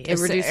urgency. It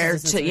reduces the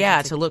sense of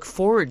urgency. To look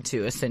forward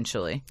to,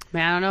 essentially.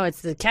 Man, I don't know.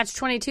 It's the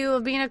catch-22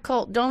 of being a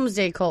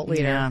doomsday cult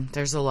leader. Yeah,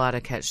 there's a lot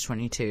of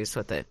catch-22s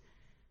with it.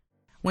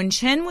 When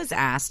Chin was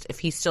asked if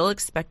he still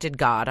expected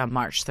God on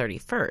March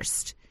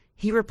 31st,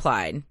 he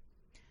replied,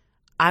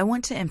 I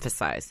want to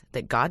emphasize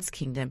that God's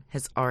kingdom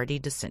has already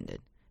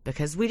descended.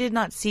 Because we did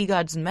not see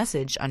God's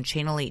message on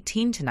Channel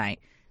 18 tonight,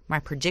 my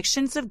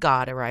predictions of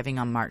God arriving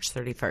on March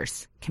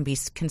 31st can be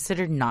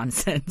considered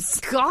nonsense.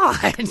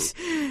 God!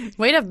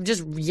 Way to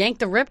just yank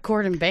the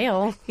ripcord and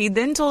bail. He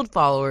then told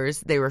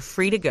followers they were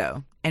free to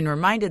go and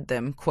reminded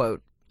them,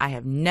 quote, I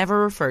have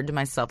never referred to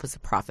myself as a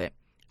prophet.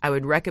 I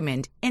would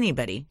recommend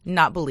anybody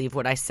not believe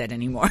what I said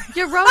anymore.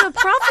 You wrote a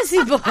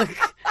prophecy book.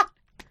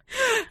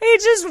 He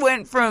just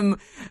went from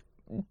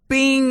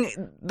being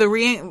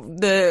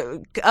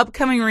the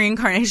upcoming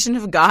reincarnation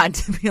of God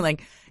to be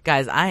like,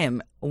 guys, I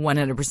am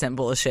 100%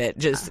 bullshit.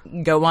 Just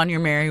go on your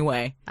merry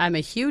way. I'm a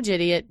huge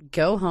idiot.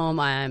 Go home.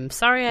 I'm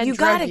sorry I You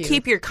drugged gotta you.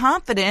 keep your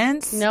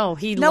confidence. No,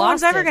 no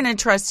one's ever gonna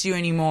trust you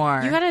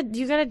anymore. You gotta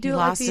do he it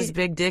lost like his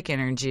big dick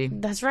energy.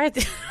 That's right.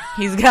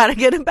 He's gotta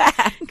get it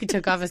back. He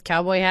took off his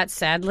cowboy hat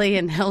sadly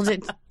and held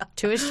it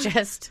to his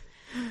chest.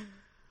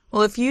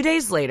 Well, a few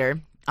days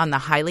later, on the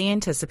highly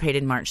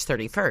anticipated March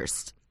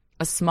 31st,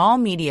 a small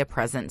media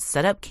presence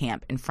set up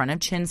camp in front of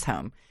Chin's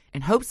home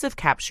in hopes of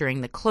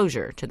capturing the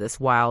closure to this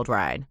wild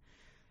ride.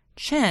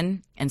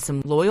 Chin and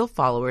some loyal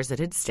followers that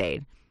had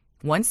stayed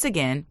once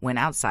again went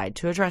outside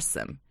to address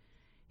them.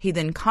 He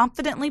then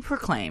confidently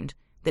proclaimed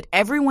that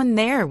everyone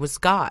there was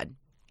God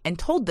and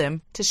told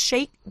them to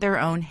shake their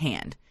own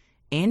hand,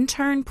 in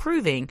turn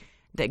proving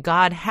that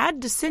God had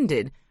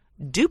descended,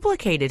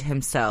 duplicated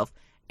himself,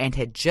 and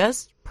had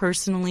just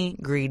personally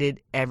greeted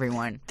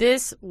everyone.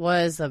 This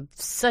was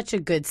such a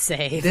good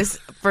save.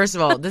 First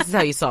of all, this is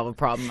how you solve a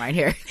problem right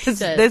here.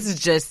 This is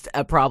just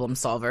a problem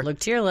solver. Look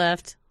to your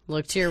left,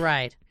 look to your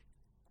right.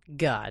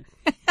 God.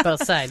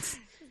 Both sides.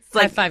 It's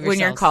like High-five when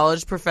your yourselves.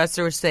 college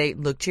professor would say,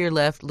 look to your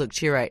left, look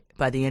to your right.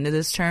 By the end of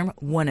this term,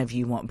 one of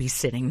you won't be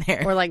sitting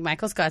there. Or like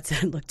Michael Scott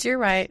said, look to your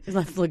right,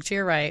 look to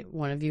your right.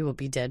 One of you will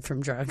be dead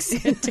from drugs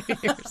in 2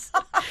 years.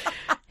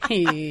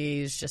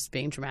 He's just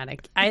being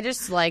dramatic. I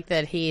just like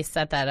that he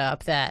set that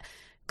up, that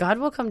God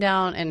will come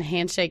down and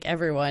handshake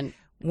everyone.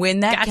 When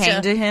that Gotcha.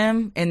 came to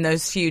him in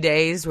those few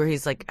days where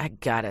he's like, I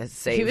gotta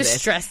save He was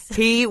this. stressed.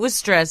 He was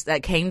stressed.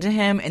 That came to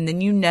him, and then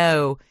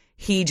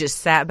he just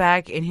sat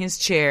back in his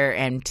chair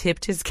and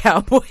tipped his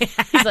cowboy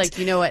hat. He's like,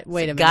 you know what?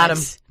 Wait a minute. Got him.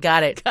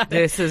 Got it.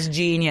 This is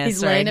genius.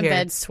 He's right laying in here.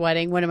 bed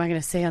sweating. What am I going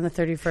to say on the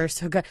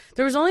 31st? Oh, God.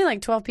 There was only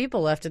like 12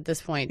 people left at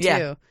this point, too.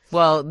 Yeah.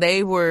 Well,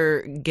 they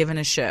were given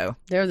a show.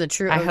 They're the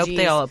true I OGs. hope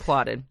they all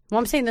applauded. Well,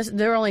 I'm saying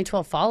there were only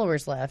 12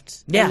 followers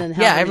left. Yeah. And then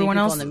how many Everyone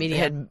people else in the media?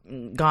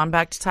 had gone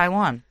back to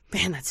Taiwan.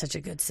 Man, that's such a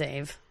good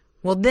save.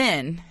 Well,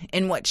 then,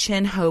 in what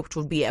Chin hoped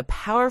would be a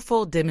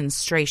powerful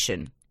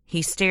demonstration,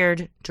 he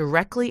stared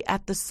directly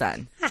at the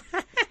sun,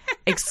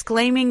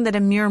 exclaiming that a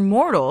mere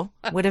mortal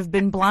would have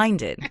been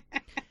blinded.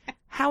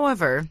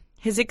 However,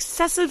 his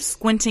excessive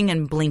squinting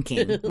and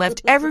blinking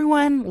left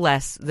everyone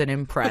less than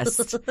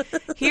impressed.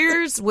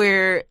 Here's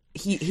where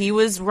he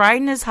was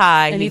riding his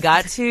high. And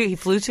He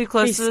flew too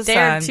close to the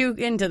sun. He stared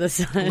too into the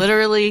sun.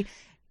 Literally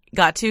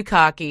got too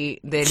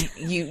cocky. Then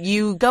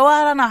you go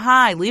out on a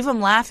high. Leave him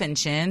laughing,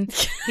 Chin.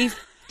 He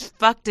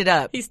fucked it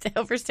up. He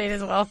overstayed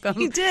his welcome.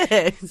 He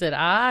did. He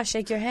said,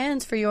 shake your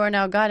hands, for you are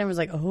now God. And was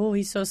like, oh,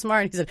 he's so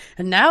smart. He said,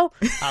 and now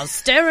I'll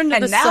stare into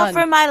And the now sun.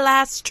 for my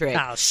last trick.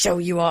 I'll show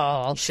you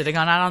all. Should have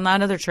gone out on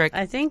that other trick.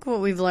 I think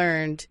what we've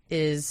learned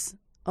is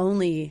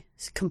only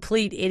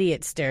complete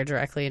idiots stare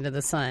directly into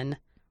the sun.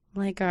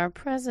 Like our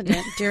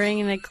president during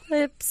an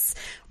eclipse.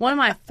 One of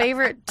my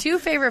two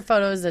favorite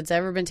photos that's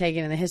ever been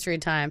taken in the history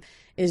of time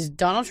is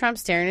Donald Trump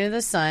staring into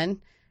the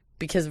sun,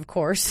 because of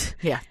course.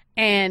 Yeah.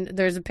 And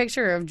there's a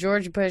picture of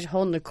George Bush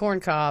holding a corn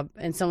cob,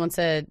 and someone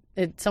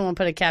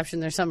put a caption,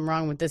 "There's something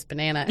wrong with this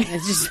banana," and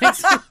it just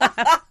makes me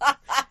laugh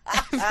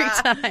every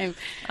time.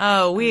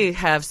 Oh, we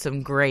have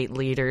some great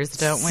leaders,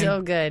 don't we?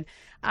 So good.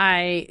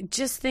 I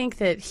just think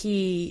that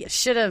he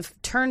should have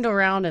turned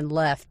around and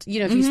left.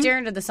 You know, if you stare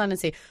into the sun and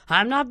say,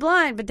 I'm not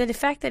blind, but the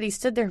fact that he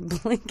stood there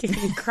blinking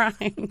and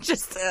crying.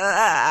 Just,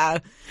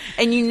 and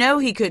you know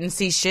he couldn't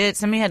see shit.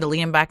 Somebody had to lead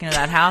him back into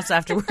that house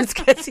afterwards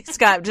because he's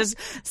got just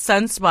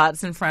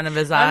sunspots in front of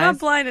his eyes. I'm not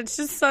blind, it's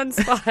just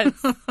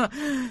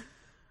sunspots.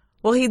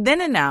 Well, he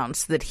then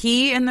announced that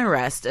he and the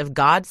rest of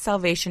God's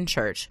Salvation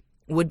Church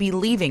would be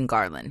leaving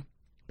Garland,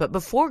 but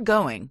before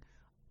going,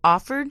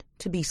 offered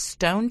to be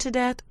stoned to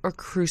death or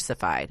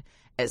crucified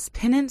as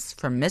penance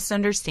for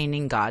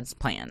misunderstanding God's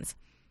plans.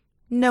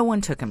 No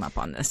one took him up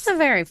on this. It's a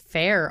very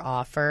fair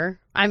offer.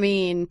 I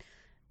mean,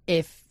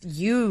 if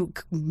you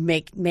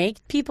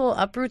make people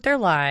uproot their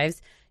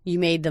lives, you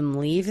made them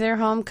leave their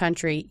home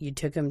country, you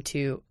took them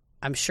to,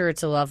 I'm sure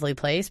it's a lovely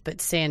place, but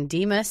San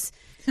Dimas,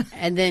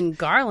 and then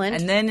Garland.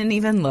 And then an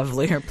even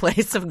lovelier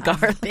place of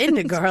Garland. I've been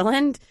to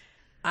Garland.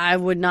 I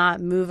would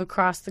not move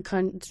across the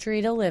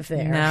country to live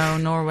there. No,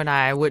 nor would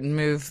I. I wouldn't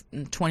move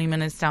 20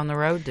 minutes down the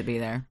road to be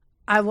there.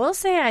 I will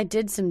say I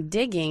did some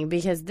digging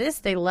because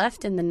they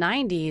left in the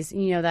 90s.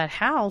 You know, that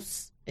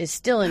house is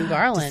still in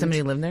Garland. Does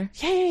somebody live there?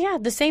 Yeah.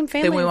 The same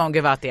family. Then we won't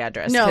give out the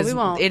address. No, we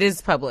won't. It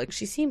is public.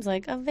 She seems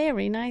like a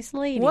very nice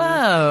lady.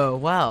 Whoa.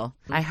 Well,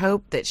 I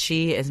hope that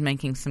she is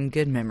making some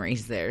good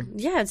memories there.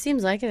 Yeah, it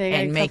seems like it.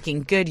 And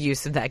making good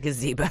use of that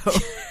gazebo.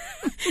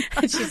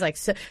 And she's like,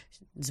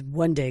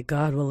 one day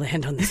God will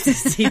land on this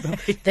gazebo.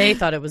 They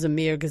thought it was a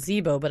mere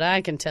gazebo, but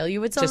I can tell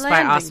you it's a just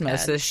landing by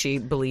osmosis, pad. She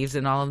believes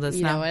in all of this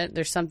You now. know what?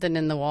 There's something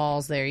in the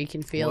walls there. You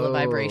can feel the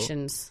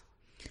vibrations.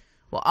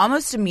 Well,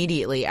 almost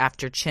immediately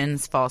after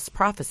Chen's false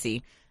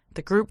prophecy,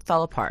 the group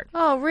fell apart.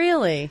 Oh,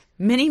 really?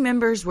 Many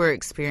members were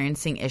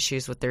experiencing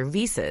issues with their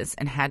visas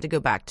and had to go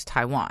back to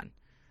Taiwan.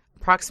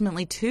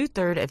 Approximately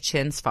 2/3 of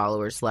Chen's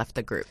followers left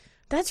the group.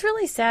 That's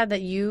really sad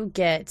that you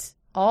get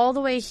all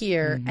the way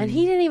here, and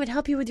he didn't even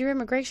help you with your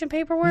immigration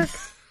paperwork.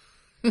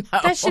 No.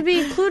 That should be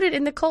included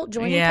in the cult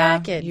joining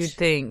package. You'd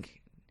think.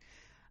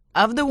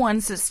 Of the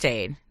ones that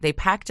stayed, they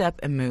packed up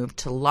and moved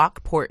to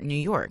Lockport, New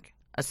York,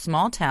 a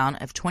small town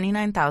of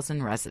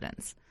 29,000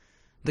 residents.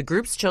 The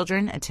group's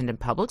children attended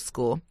public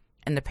school,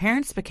 and the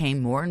parents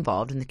became more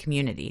involved in the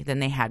community than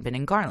they had been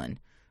in Garland.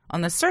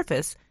 On the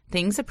surface,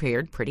 things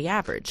appeared pretty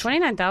average.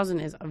 29,000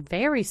 is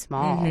very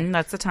small.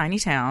 That's a tiny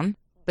town.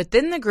 But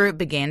then the group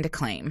began to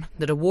claim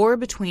that a war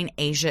between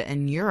Asia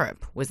and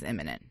Europe was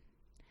imminent.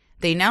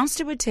 They announced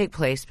it would take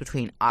place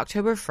between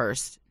October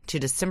 1st to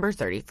December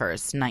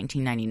 31st,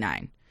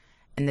 1999,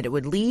 and that it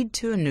would lead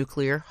to a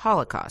nuclear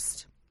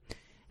holocaust.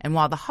 And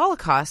while the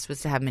Holocaust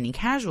was to have many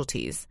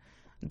casualties,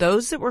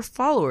 those that were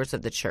followers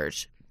of the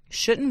church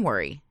shouldn't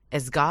worry,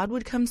 as God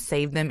would come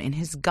save them in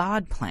his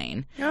God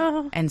plane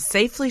and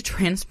safely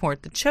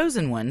transport the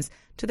chosen ones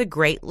to the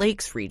Great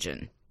Lakes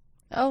region.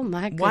 Oh,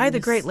 my goodness. Why the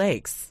Great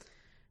Lakes?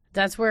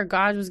 That's where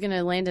God was going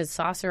to land his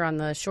saucer on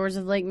the shores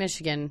of Lake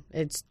Michigan.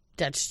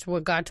 That's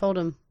what God told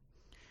him.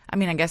 I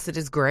mean, I guess it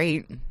is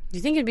great. You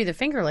think it'd be the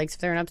Finger Lakes if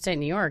they're in upstate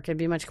New York? It'd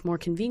be much more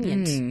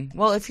convenient.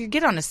 Well, if you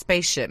get on a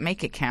spaceship,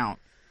 make it count.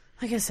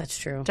 I guess that's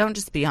true. Don't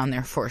just be on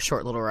there for a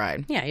short little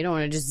ride. Yeah, you don't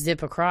want to just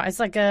zip across. It's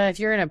like if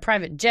you're in a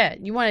private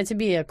jet, you want it to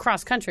be a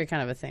cross-country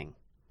kind of a thing.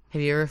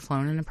 Have you ever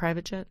flown in a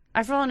private jet?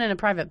 I've flown in a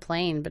private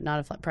plane, but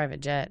not a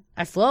private jet.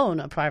 I've flown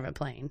a private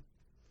plane.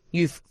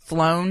 You've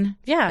flown?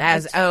 Yeah.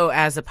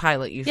 As a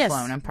pilot, you've Yes.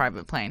 flown a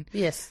private plane.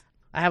 Yes.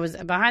 I was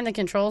behind the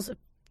controls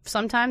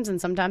sometimes,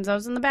 and sometimes I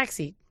was in the back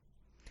seat.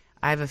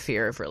 I have a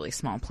fear of really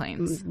small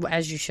planes.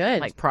 As you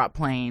should. Like prop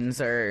planes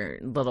or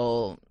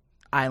little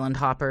island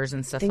hoppers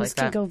and stuff Things like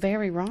that. can go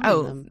very wrong with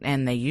Oh, them.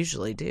 and they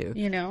usually do.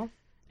 You know?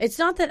 It's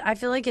not that, I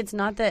feel like it's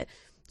not that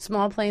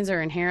small planes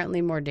are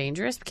inherently more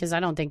dangerous, because I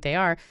don't think they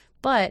are.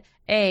 But,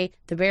 the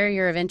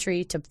barrier of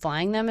entry to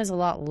flying them is a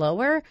lot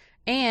lower,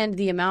 and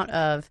the amount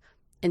of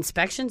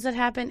inspections that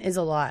happen is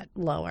a lot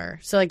lower.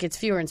 So, like, it's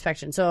fewer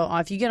inspections. So,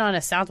 if you get on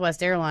a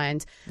Southwest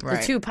Airlines, Right.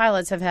 the two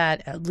pilots have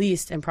had at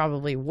least and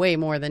probably way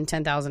more than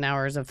 10,000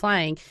 hours of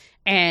flying.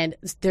 And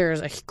there's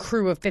a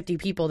crew of 50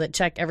 people that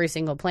check every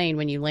single plane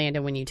when you land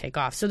and when you take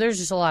off. So there's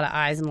just a lot of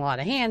eyes and a lot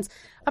of hands.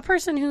 A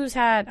person who's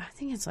had, I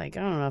think it's like, I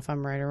don't know if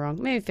I'm right or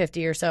wrong, maybe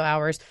 50 or so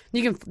hours,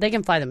 they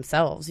can fly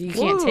themselves. You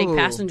can't take Whoa.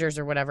 passengers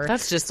or whatever.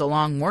 That's just a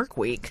long work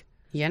week.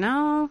 You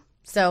know?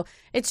 So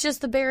it's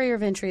just the barrier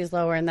of entry is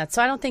lower, and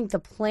so I don't think the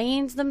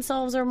planes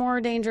themselves are more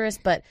dangerous,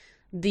 but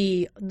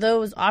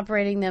those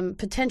operating them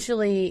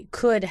potentially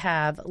could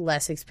have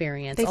less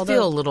experience. They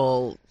feel a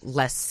little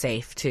less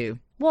safe, too.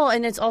 Well,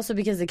 and it's also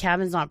because the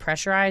cabin's not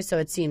pressurized, so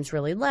it seems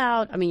really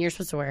loud. I mean, you're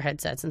supposed to wear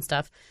headsets and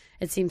stuff.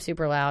 It seems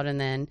super loud, and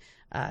then,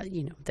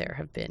 there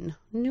have been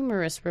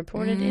numerous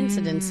reported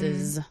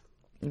incidences.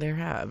 There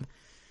have.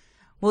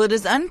 Well, it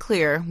is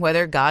unclear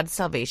whether God's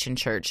Salvation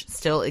Church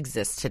still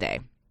exists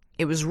today.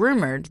 It was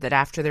rumored that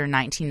after their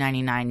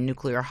 1999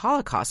 nuclear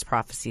holocaust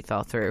prophecy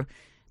fell through,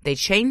 they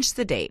changed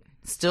the date,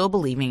 still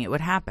believing it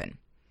would happen.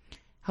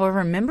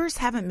 However, members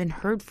haven't been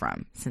heard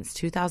from since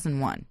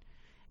 2001,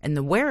 and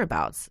the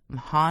whereabouts of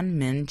Han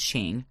Min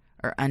Ching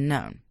are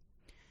unknown.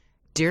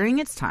 During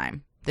its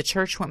time, the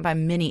church went by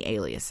many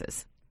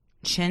aliases.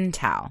 Chen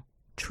Tao,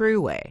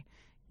 True Way,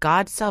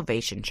 God's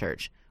Salvation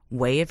Church,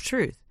 Way of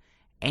Truth,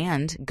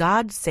 and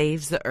God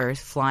Saves the Earth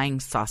Flying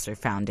Saucer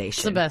Foundation.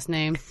 It's the best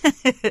name.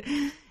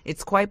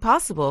 It's quite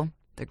possible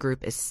the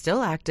group is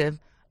still active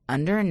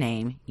under a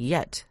name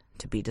yet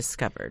to be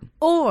discovered.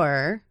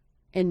 Or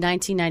in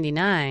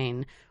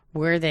 1999,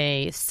 where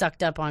they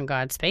sucked up on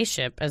God's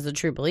spaceship as the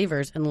true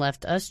believers and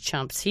left us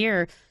chumps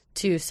here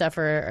to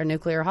suffer a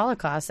nuclear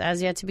holocaust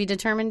as yet to be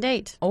determined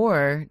date.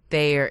 Or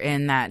they are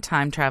in that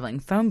time-traveling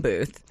phone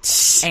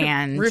booth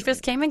and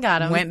Rufus came and got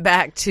them. Went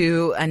back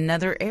to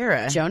another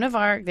era. Joan of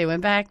Arc. They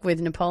went back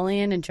with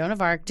Napoleon and Joan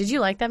of Arc. Did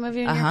you like that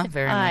movie? Very much.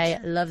 I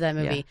love that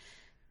movie. Yeah.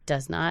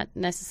 Does not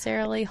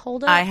necessarily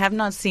hold up. I have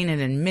not seen it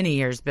in many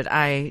years, but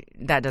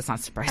that does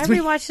not surprise me.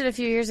 I rewatched it a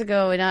few years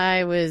ago, and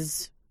I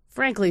was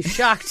frankly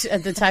shocked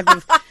at the type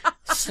of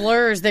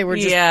slurs they were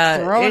just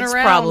throwing it's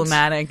around.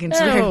 Problematic. It's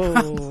very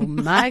problematic.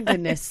 My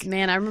goodness,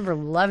 man! I remember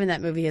loving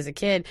that movie as a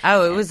kid.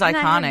 Oh, it was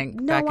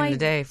iconic back in the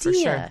day, for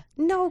sure.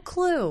 No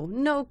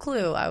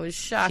clue. I was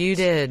shocked. You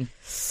did.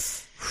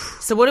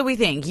 So what do we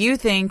think? You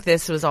think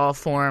this was all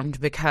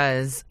formed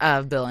because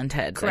of Bill and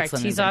Ted's Correct.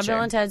 Excellent He Adventure. saw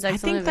Bill and Ted's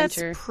Excellent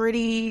Adventure.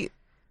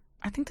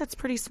 I think that's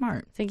pretty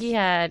smart. I think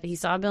he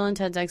saw Bill and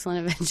Ted's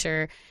Excellent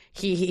Adventure.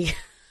 He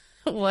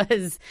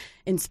was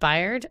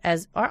inspired,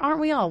 as aren't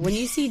we all? When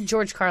you see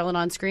George Carlin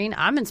on screen,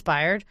 I'm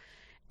inspired.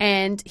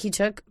 And he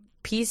took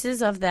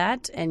pieces of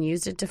that and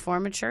used it to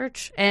form a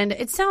church. And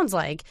it sounds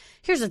like,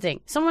 here's the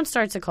thing, someone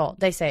starts a cult,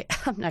 they say,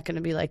 I'm not going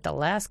to be like the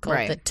last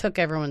cult that took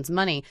everyone's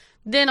money.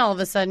 Then all of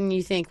a sudden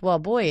you think, well,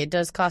 boy, it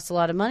does cost a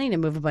lot of money to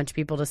move a bunch of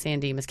people to San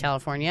Dimas,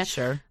 California.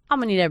 Sure. I'm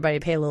going to need everybody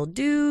to pay a little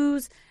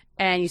dues.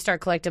 And you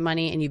start collecting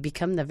money and you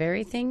become the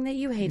very thing that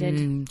you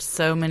hated.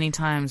 So many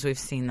times we've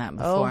seen that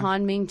before. Oh,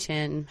 Han Ming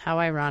Chin. How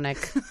ironic.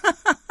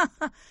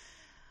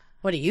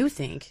 What do you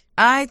think?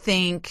 I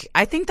think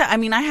that, I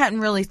mean, I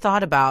hadn't really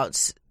thought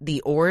about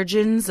the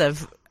origins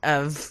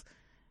of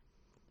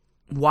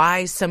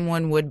why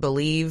someone would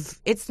believe.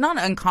 It's not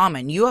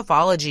uncommon.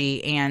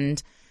 Ufology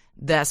and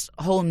this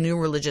whole new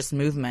religious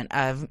movement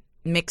of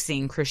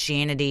mixing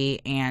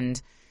Christianity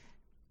and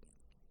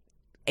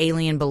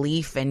alien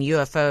belief and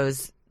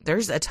UFOs.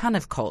 There's a ton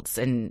of cults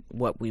in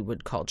what we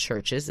would call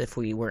churches if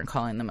we weren't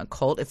calling them a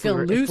cult. If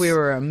we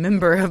were a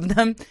member of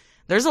them.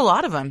 There's a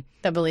lot of them.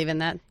 That believe in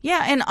that?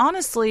 Yeah, and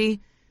honestly,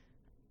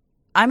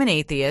 I'm an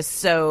atheist,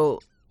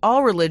 so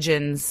all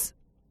religions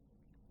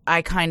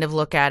I kind of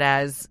look at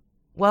as,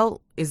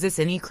 well, is this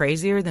any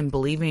crazier than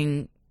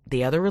believing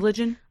the other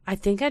religion? I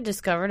think I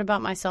discovered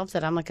about myself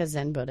that I'm like a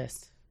Zen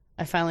Buddhist.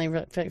 I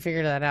finally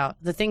figured that out.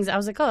 The things, I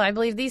was like, oh, I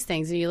believe these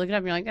things. And you look it up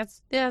and you're like,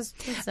 that's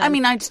Zen. I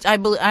mean,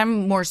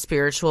 I'm more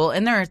spiritual,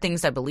 and there are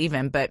things I believe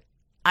in, but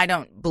I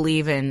don't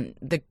believe in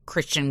the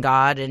Christian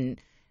God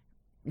and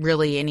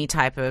really any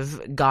type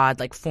of God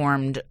like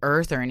formed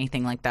earth or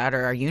anything like that,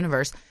 or our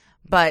universe.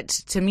 But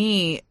to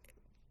me,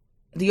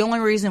 the only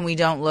reason we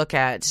don't look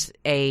at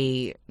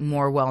a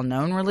more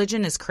well-known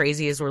religion as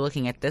crazy as we're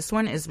looking at this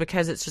one is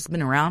because it's just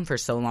been around for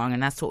so long,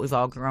 and that's what we've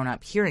all grown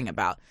up hearing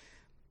about.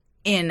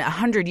 In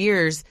 100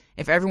 years,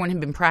 if everyone had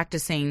been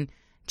practicing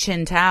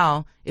Chen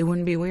Tao, it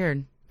wouldn't be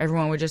weird.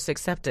 Everyone would just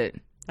accept it.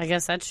 I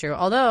guess that's true.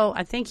 Although,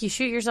 I think you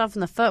shoot yourself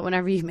in the foot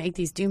whenever you make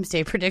these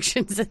doomsday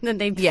predictions and then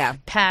they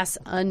pass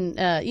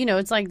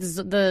it's like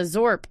the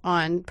Zorp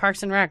on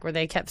Parks and Rec where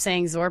they kept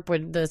saying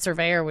the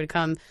surveyor would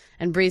come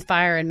and breathe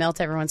fire and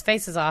melt everyone's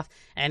faces off.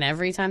 And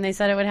every time they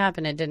said it would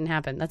happen, it didn't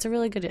happen. That's a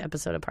really good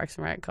episode of Parks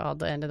and Rec called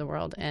The End of the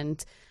World.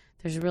 And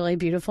there's a really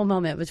beautiful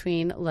moment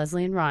between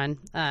Leslie and Ron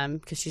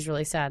because she's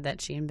really sad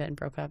that she and Ben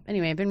broke up.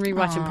 Anyway, I've been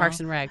rewatching Parks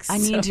and Rec. I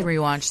need to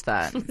rewatch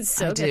that.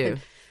 I do.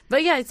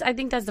 But yeah, I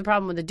think that's the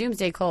problem with the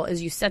doomsday cult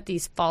is you set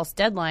these false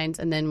deadlines,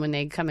 and then when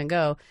they come and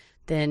go,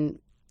 then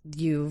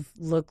you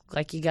look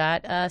like you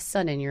got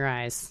sun in your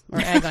eyes or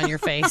egg on your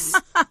face.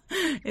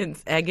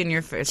 It's egg in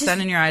your face. Sun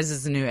in your eyes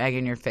is the new egg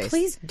in your face.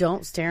 Please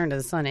don't stare into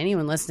the sun.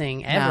 Anyone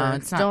listening, ever. No,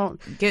 it's not.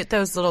 Don't get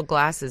those little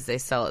glasses they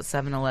sell at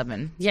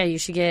 7-Eleven. Yeah, you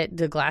should get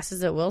the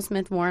glasses that Will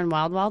Smith wore in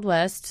Wild Wild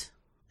West,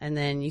 and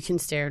then you can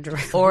stare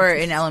directly. Or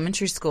in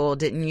elementary school,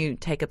 didn't you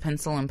take a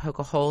pencil and poke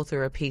a hole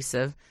through a piece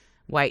of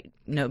white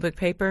notebook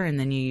paper, and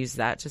then you use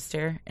that to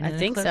stare? I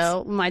think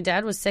so. My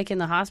dad was sick in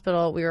the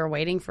hospital. We were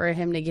waiting for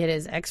him to get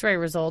his x-ray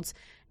results,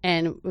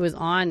 and it was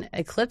on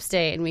eclipse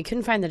day, and we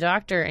couldn't find the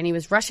doctor, and he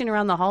was rushing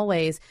around the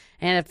hallways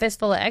and a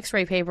fistful of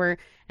x-ray paper,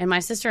 and my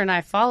sister and I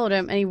followed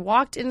him, and he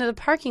walked into the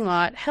parking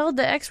lot, held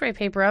the x-ray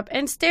paper up,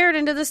 and stared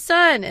into the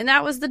sun, and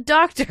that was the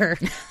doctor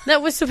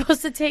that was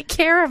supposed to take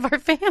care of our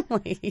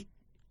family.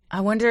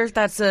 I wonder if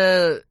that's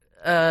a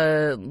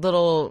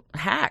little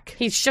hack.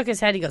 He shook his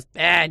head. He goes,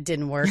 it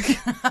didn't work.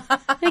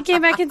 And he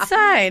came back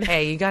inside.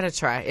 Hey, you got to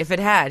try. If it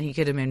had, he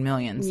could have made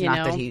millions.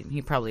 Not that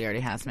he probably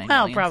already has made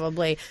millions. Well,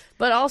 probably.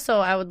 But also,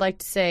 I would like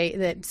to say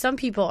that some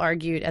people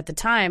argued at the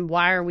time,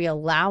 why are we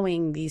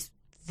allowing these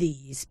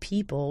these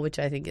people, which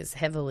I think is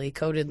heavily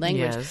coded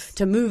language,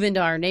 to move into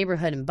our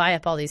neighborhood and buy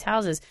up all these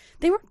houses.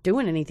 They weren't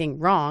doing anything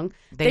wrong.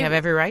 They have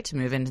every right to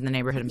move into the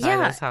neighborhood and buy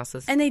those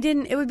houses. And they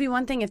didn't. It would be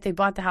one thing if they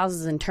bought the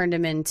houses and turned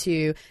them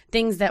into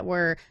things that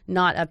were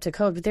not up to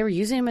code, but they were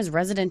using them as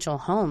residential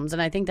homes,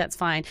 and I think that's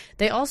fine.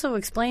 They also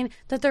explained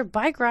that their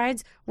bike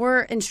rides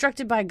were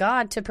instructed by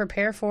God to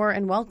prepare for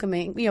and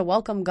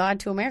welcome God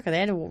to America. They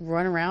had to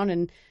run around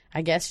and,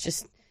 I guess,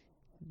 just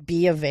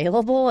be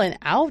available and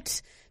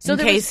out. So in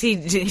case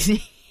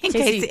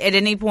at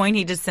any point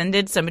he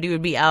descended, somebody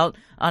would be out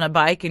on a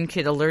bike and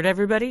could alert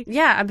everybody.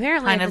 Yeah,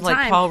 apparently kind of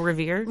like Paul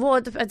Revere. Well,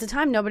 at the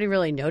time, nobody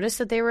really noticed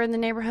that they were in the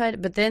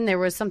neighborhood. But then there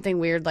was something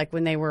weird, like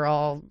when they were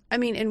all. I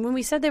mean, and when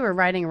we said they were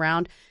riding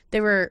around,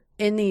 they were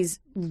in these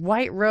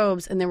white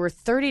robes, and there were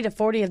 30 to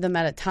 40 of them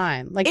at a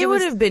time. Like it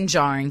would have been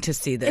jarring to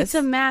see this. It's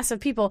a mass of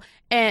people,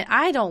 and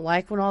I don't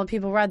like when all the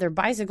people ride their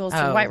bicycles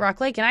to White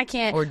Rock Lake, and I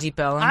can't. Or Deep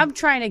Ellum. I'm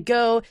trying to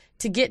go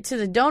to get to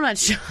the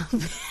donut shop.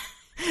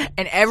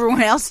 And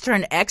everyone else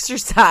trying to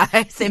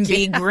exercise and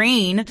be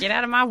green. Get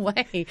out of my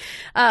way.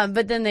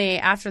 But then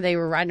after they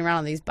were riding around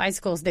on these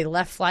bicycles, they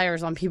left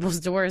flyers on people's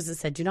doors that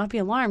said, "Do not be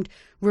alarmed.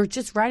 We're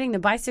just riding the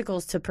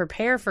bicycles to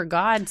prepare for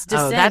God's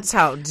descent." Oh, that's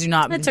how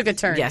That took a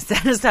turn. Yes,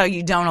 that is how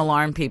you don't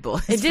alarm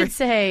people. It did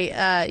say,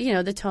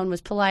 the tone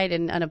was polite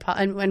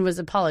and was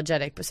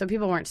apologetic, but so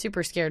people weren't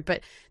super scared.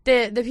 But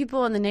the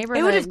people in the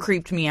neighborhood. It would have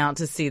creeped me out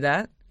to see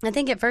that. I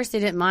think at first they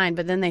didn't mind,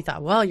 but then they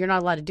thought, well, you're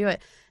not allowed to do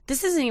it.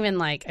 This isn't even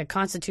like a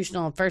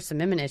constitutional First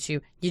Amendment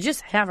issue. You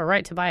just have a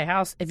right to buy a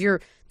house.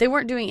 They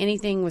weren't doing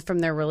anything from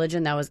their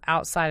religion that was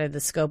outside of the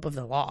scope of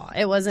the law.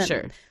 It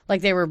wasn't like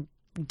they were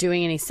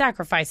doing any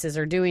sacrifices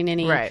or doing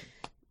any. Right.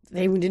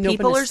 They didn't.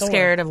 People open are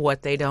scared of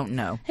what they don't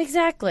know.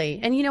 Exactly.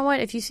 And you know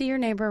what? If you see your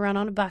neighbor around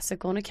on a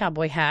bicycle and a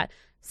cowboy hat,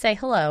 say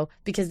hello,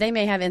 because they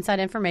may have inside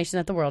information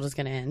that the world is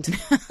going to end.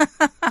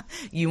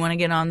 You want to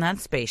get on that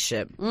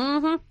spaceship.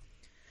 Mm-hmm.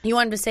 You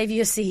want them to save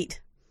you a seat.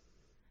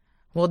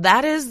 Well,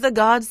 that is the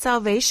God's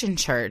Salvation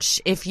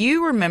Church. If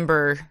you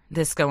remember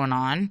this going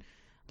on,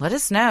 let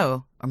us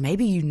know. Or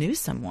maybe you knew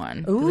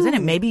someone who was in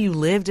it. Maybe you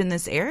lived in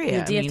this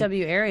area. The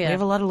DFW area. We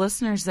have a lot of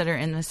listeners that are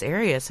in this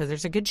area, so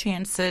there's a good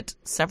chance that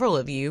several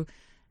of you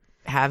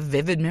have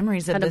vivid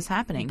memories of this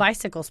happening.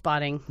 Bicycle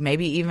spotting.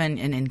 Maybe even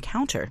an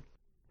encounter.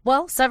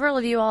 Well, several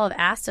of you all have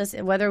asked us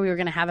whether we were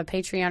going to have a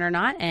Patreon or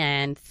not,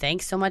 and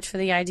thanks so much for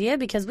the idea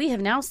because we have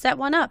now set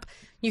one up.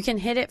 You can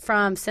hit it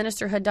from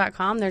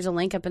sinisterhood.com. There's a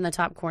link up in the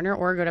top corner,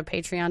 or go to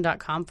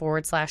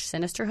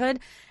patreon.com/sinisterhood,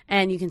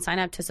 and you can sign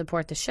up to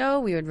support the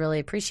show. We would really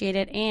appreciate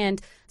it, and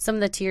some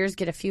of the tiers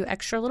get a few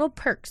extra little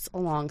perks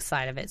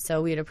alongside of it,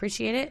 so we'd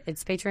appreciate it.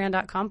 It's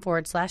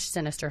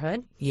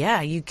patreon.com/sinisterhood.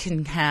 Yeah, you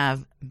can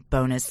have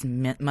bonus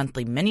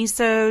monthly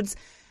minisodes,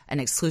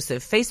 an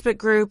exclusive Facebook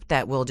group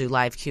that will do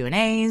live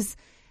Q&As,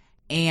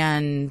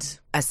 and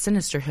a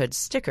Sinisterhood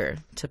sticker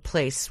to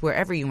place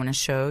wherever you want to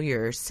show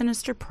your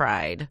sinister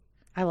pride.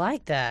 I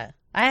like that.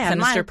 I have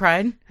Sinister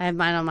pride? I have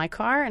mine on my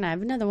car, and I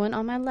have another one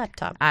on my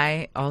laptop.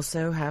 I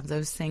also have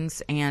those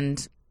things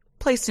and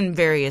placed in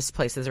various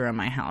places around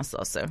my house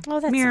also. Oh,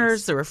 that's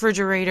mirrors, nice. The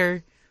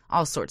refrigerator,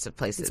 all sorts of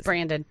places. It's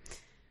branded.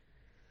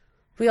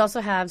 We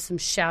also have some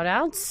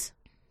shout-outs.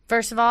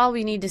 First of all,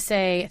 we need to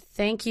say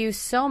thank you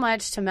so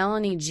much to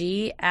Melanie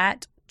G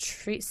at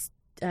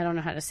I don't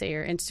know how to say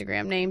your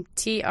Instagram name,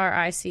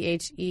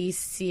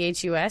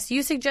 TRICHECHUS.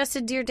 You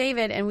suggested Dear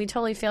David, and we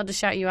totally failed to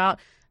shout you out.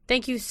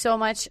 Thank you so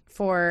much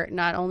for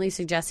not only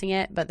suggesting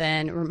it, but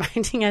then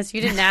reminding us.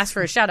 You didn't ask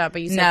for a shout out,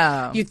 but you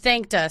said you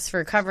thanked us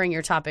for covering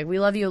your topic. We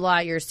love you a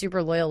lot. You're a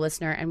super loyal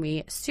listener, and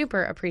we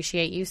super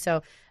appreciate you.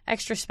 So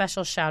extra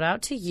special shout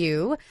out to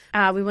you.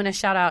 We want to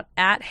shout out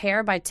at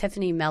Hair by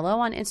Tiffany Mello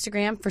on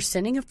Instagram for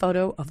sending a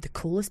photo of the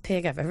coolest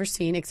pig I've ever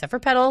seen, except for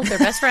Petal. They're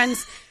best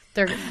friends.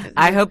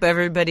 I hope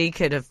everybody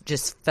could have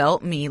just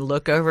felt me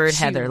look over at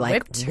Heather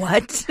like,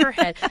 what? Her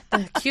head.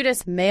 The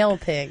cutest male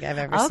pig I've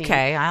ever seen.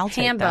 Okay, I'll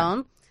take that.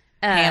 Hambone.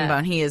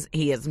 Hambone.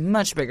 He is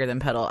much bigger than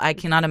Petal. I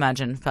cannot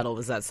imagine Petal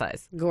was that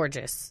size.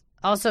 Gorgeous.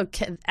 Also,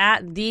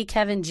 at the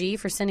Kevin G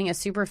for sending a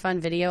super fun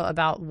video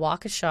about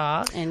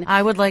Waukesha. And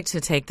I would like to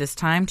take this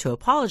time to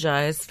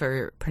apologize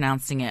for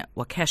pronouncing it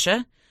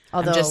Waukesha.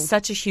 Although I'm just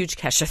such a huge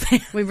Kesha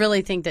fan. We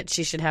really think that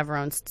she should have her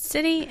own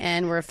city,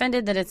 and we're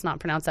offended that it's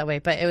not pronounced that way.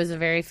 But it was a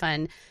very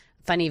funny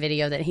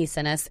video that he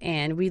sent us,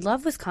 and we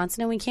love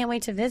Wisconsin, and we can't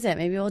wait to visit.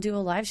 Maybe we'll do a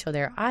live show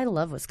there. I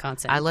love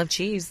Wisconsin. I love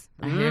cheese.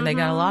 I hear they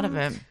got a lot of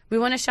it. We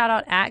want to shout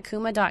out at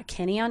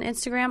kuma.kenny on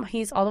Instagram.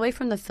 He's all the way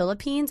from the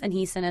Philippines, and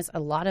he sent us a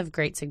lot of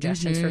great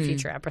suggestions for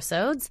future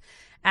episodes.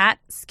 At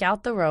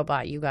Scout the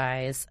Robot, you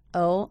guys.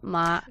 Oh,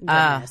 my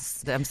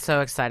goodness. I'm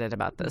so excited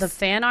about this. The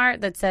fan art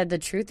that said the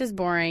truth is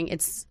boring.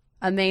 It's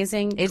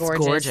amazing. It's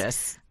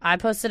gorgeous. I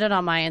posted it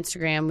on my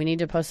Instagram. We need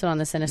to post it on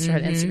the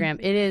Sinisterhood Instagram.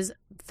 It is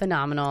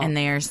phenomenal. And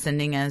they are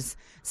sending us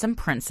some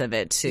prints of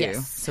it, too.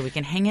 Yes. So we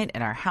can hang it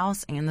in our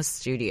house and the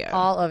studio.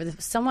 All over.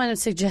 Someone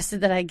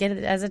suggested that I get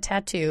it as a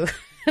tattoo.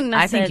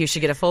 I think you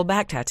should get a full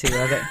back tattoo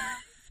of it.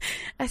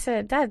 I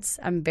said,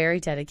 I'm very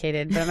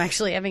dedicated, but I'm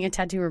actually having a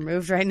tattoo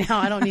removed right now.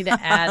 I don't need to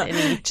add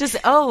any.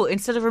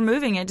 Instead of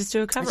removing it, just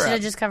do a cover up. I should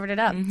have just covered it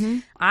up. Mm-hmm.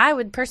 I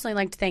would personally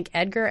like to thank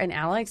Edgar and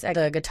Alex at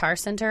the Guitar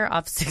Center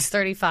off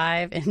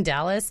 635 in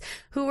Dallas,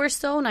 who were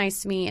so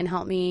nice to me and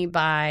helped me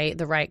buy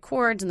the right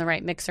chords and the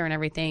right mixer and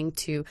everything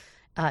to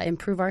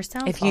improve our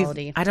sound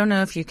quality. I don't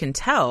know if you can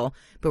tell,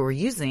 but we're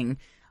using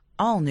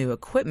all new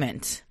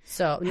equipment.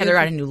 So Heather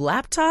got a new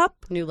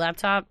laptop. New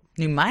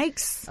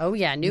mics. Oh,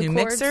 yeah. New chords,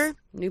 mixer.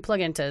 New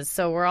plug-in's.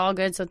 So we're all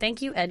good. So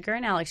thank you, Edgar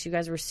and Alex. You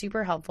guys were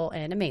super helpful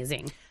and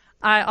amazing.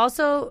 I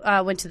also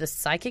went to the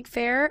psychic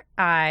fair.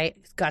 I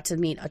got to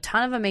meet a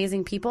ton of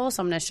amazing people.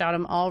 So I'm going to shout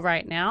them all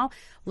right now.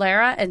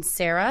 Lara and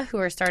Sarah, who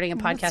are starting a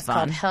podcast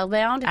called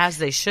Hellbound. As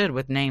they should,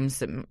 with names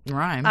that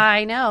rhyme.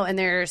 I know. And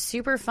they're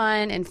super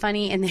fun and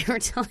funny. And they were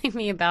telling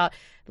me about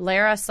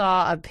Lara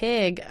saw a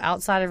pig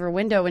outside of her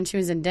window when she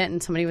was in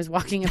Denton. Somebody was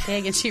walking a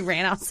pig, and she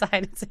ran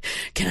outside and said,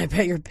 "Can I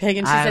pet your pig?"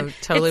 And she said,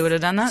 totally would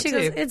have done that, she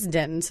too. Goes, "It's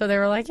Denton." So they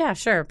were like, "Yeah,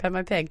 sure, pet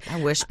my pig."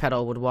 I wish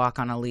Petal would walk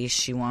on a leash.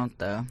 She won't,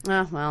 though.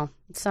 Oh, well,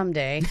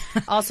 someday.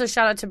 Also,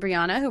 shout out to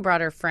Brianna, who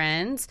brought her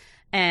friends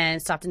and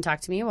stopped and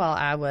talked to me while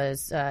I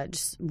was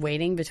just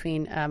waiting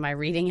between my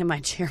reading and my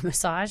chair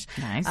massage.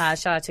 Nice.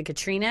 Shout out to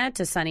Katrina,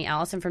 to Sunny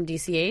Allison from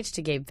DCH,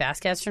 to Gabe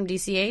Vasquez from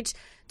DCH,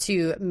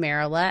 to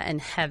Marilla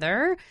and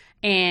Heather.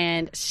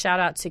 And shout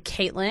out to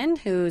Caitlin,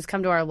 who's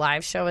come to our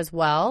live show as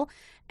well.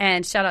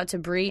 And shout out to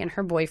Bree and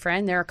her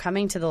boyfriend. They're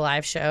coming to the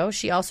live show.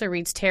 She also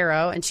reads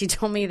tarot, and she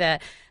told me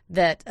that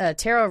a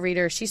tarot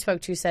reader she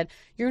spoke to said,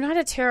 "You're not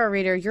a tarot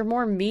reader, you're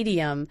more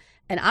medium."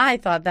 And I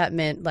thought that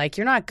meant, like,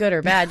 you're not good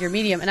or bad, you're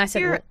medium. And I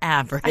said, you're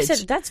average. I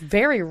said, "That's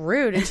very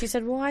rude." And she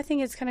said, "Well, I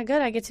think it's kind of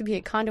good. I get to be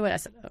a conduit." I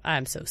said,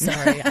 "I'm so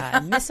sorry.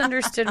 I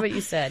misunderstood what you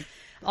said."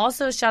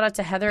 Also, shout out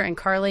to Heather and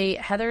Carly.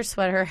 Heather's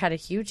sweater had a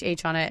huge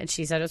H on it, and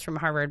she said it was from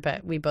Harvard,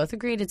 but we both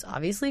agreed it's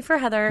obviously for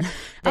Heather.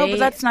 But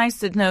that's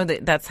nice to know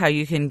that that's how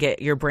you can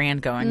get your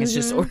brand going. Mm-hmm. Is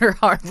just order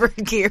Harvard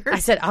gear. I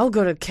said, I will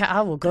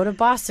go to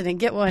Boston and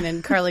get one.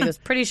 And Carly goes,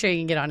 "Pretty sure you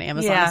can get on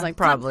Amazon." Yeah, I was like,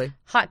 probably.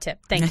 Hot tip.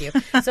 Thank you.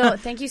 So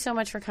thank you so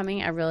much for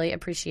coming. I really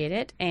appreciate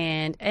it.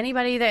 And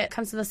anybody that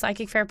comes to the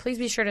psychic fair, please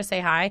be sure to say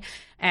hi.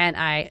 And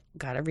I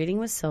got a reading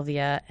with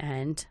Sylvia,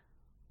 and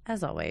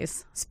as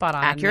always, spot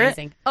on. Accurate.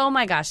 Amazing. Oh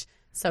my gosh.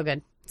 So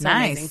good. So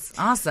nice. Amazing.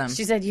 Awesome.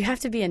 She said, "You have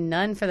to be a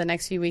nun for the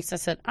next few weeks." I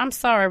said, "I'm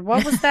sorry.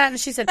 What was that?" And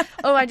she said,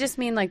 "Oh, I just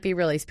mean like be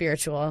really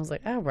spiritual." I was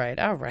like, all right.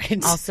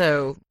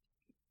 Also,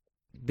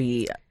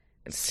 be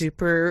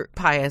super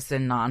pious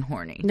and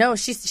non-horny. No,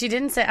 she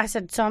didn't say. I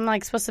said, "So I'm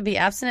like supposed to be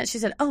abstinent?" She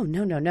said, "Oh,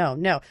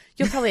 no.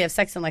 You'll probably have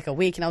sex in like a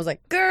week." And I was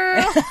like,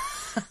 "Girl,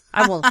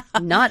 I will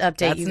not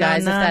update you guys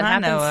if that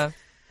happens."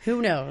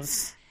 Who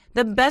knows?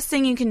 The best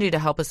thing you can do to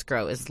help us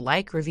grow is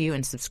like, review,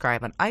 and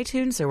subscribe on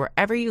iTunes or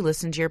wherever you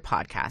listen to your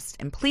podcast.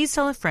 And please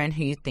tell a friend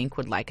who you think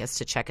would like us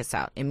to check us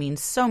out. It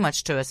means so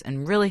much to us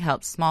and really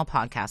helps small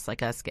podcasts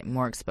like us get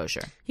more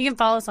exposure. You can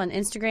follow us on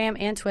Instagram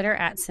and Twitter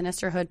at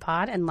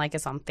SinisterhoodPod and like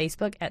us on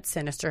Facebook at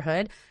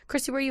Sinisterhood.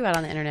 Christy, where are you at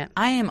on the internet?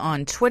 I am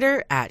on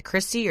Twitter at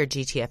Christy or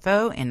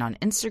GTFO and on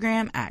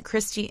Instagram at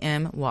Christy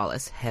M.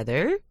 Wallace.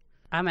 Heather?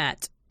 I'm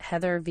at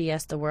Heather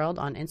VS The World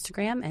on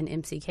Instagram and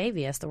MCK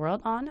VS The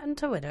World on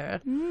Twitter.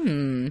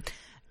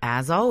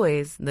 As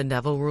always, the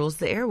devil rules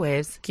the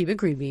airwaves. Keep it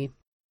creepy.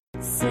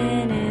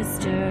 Sinister.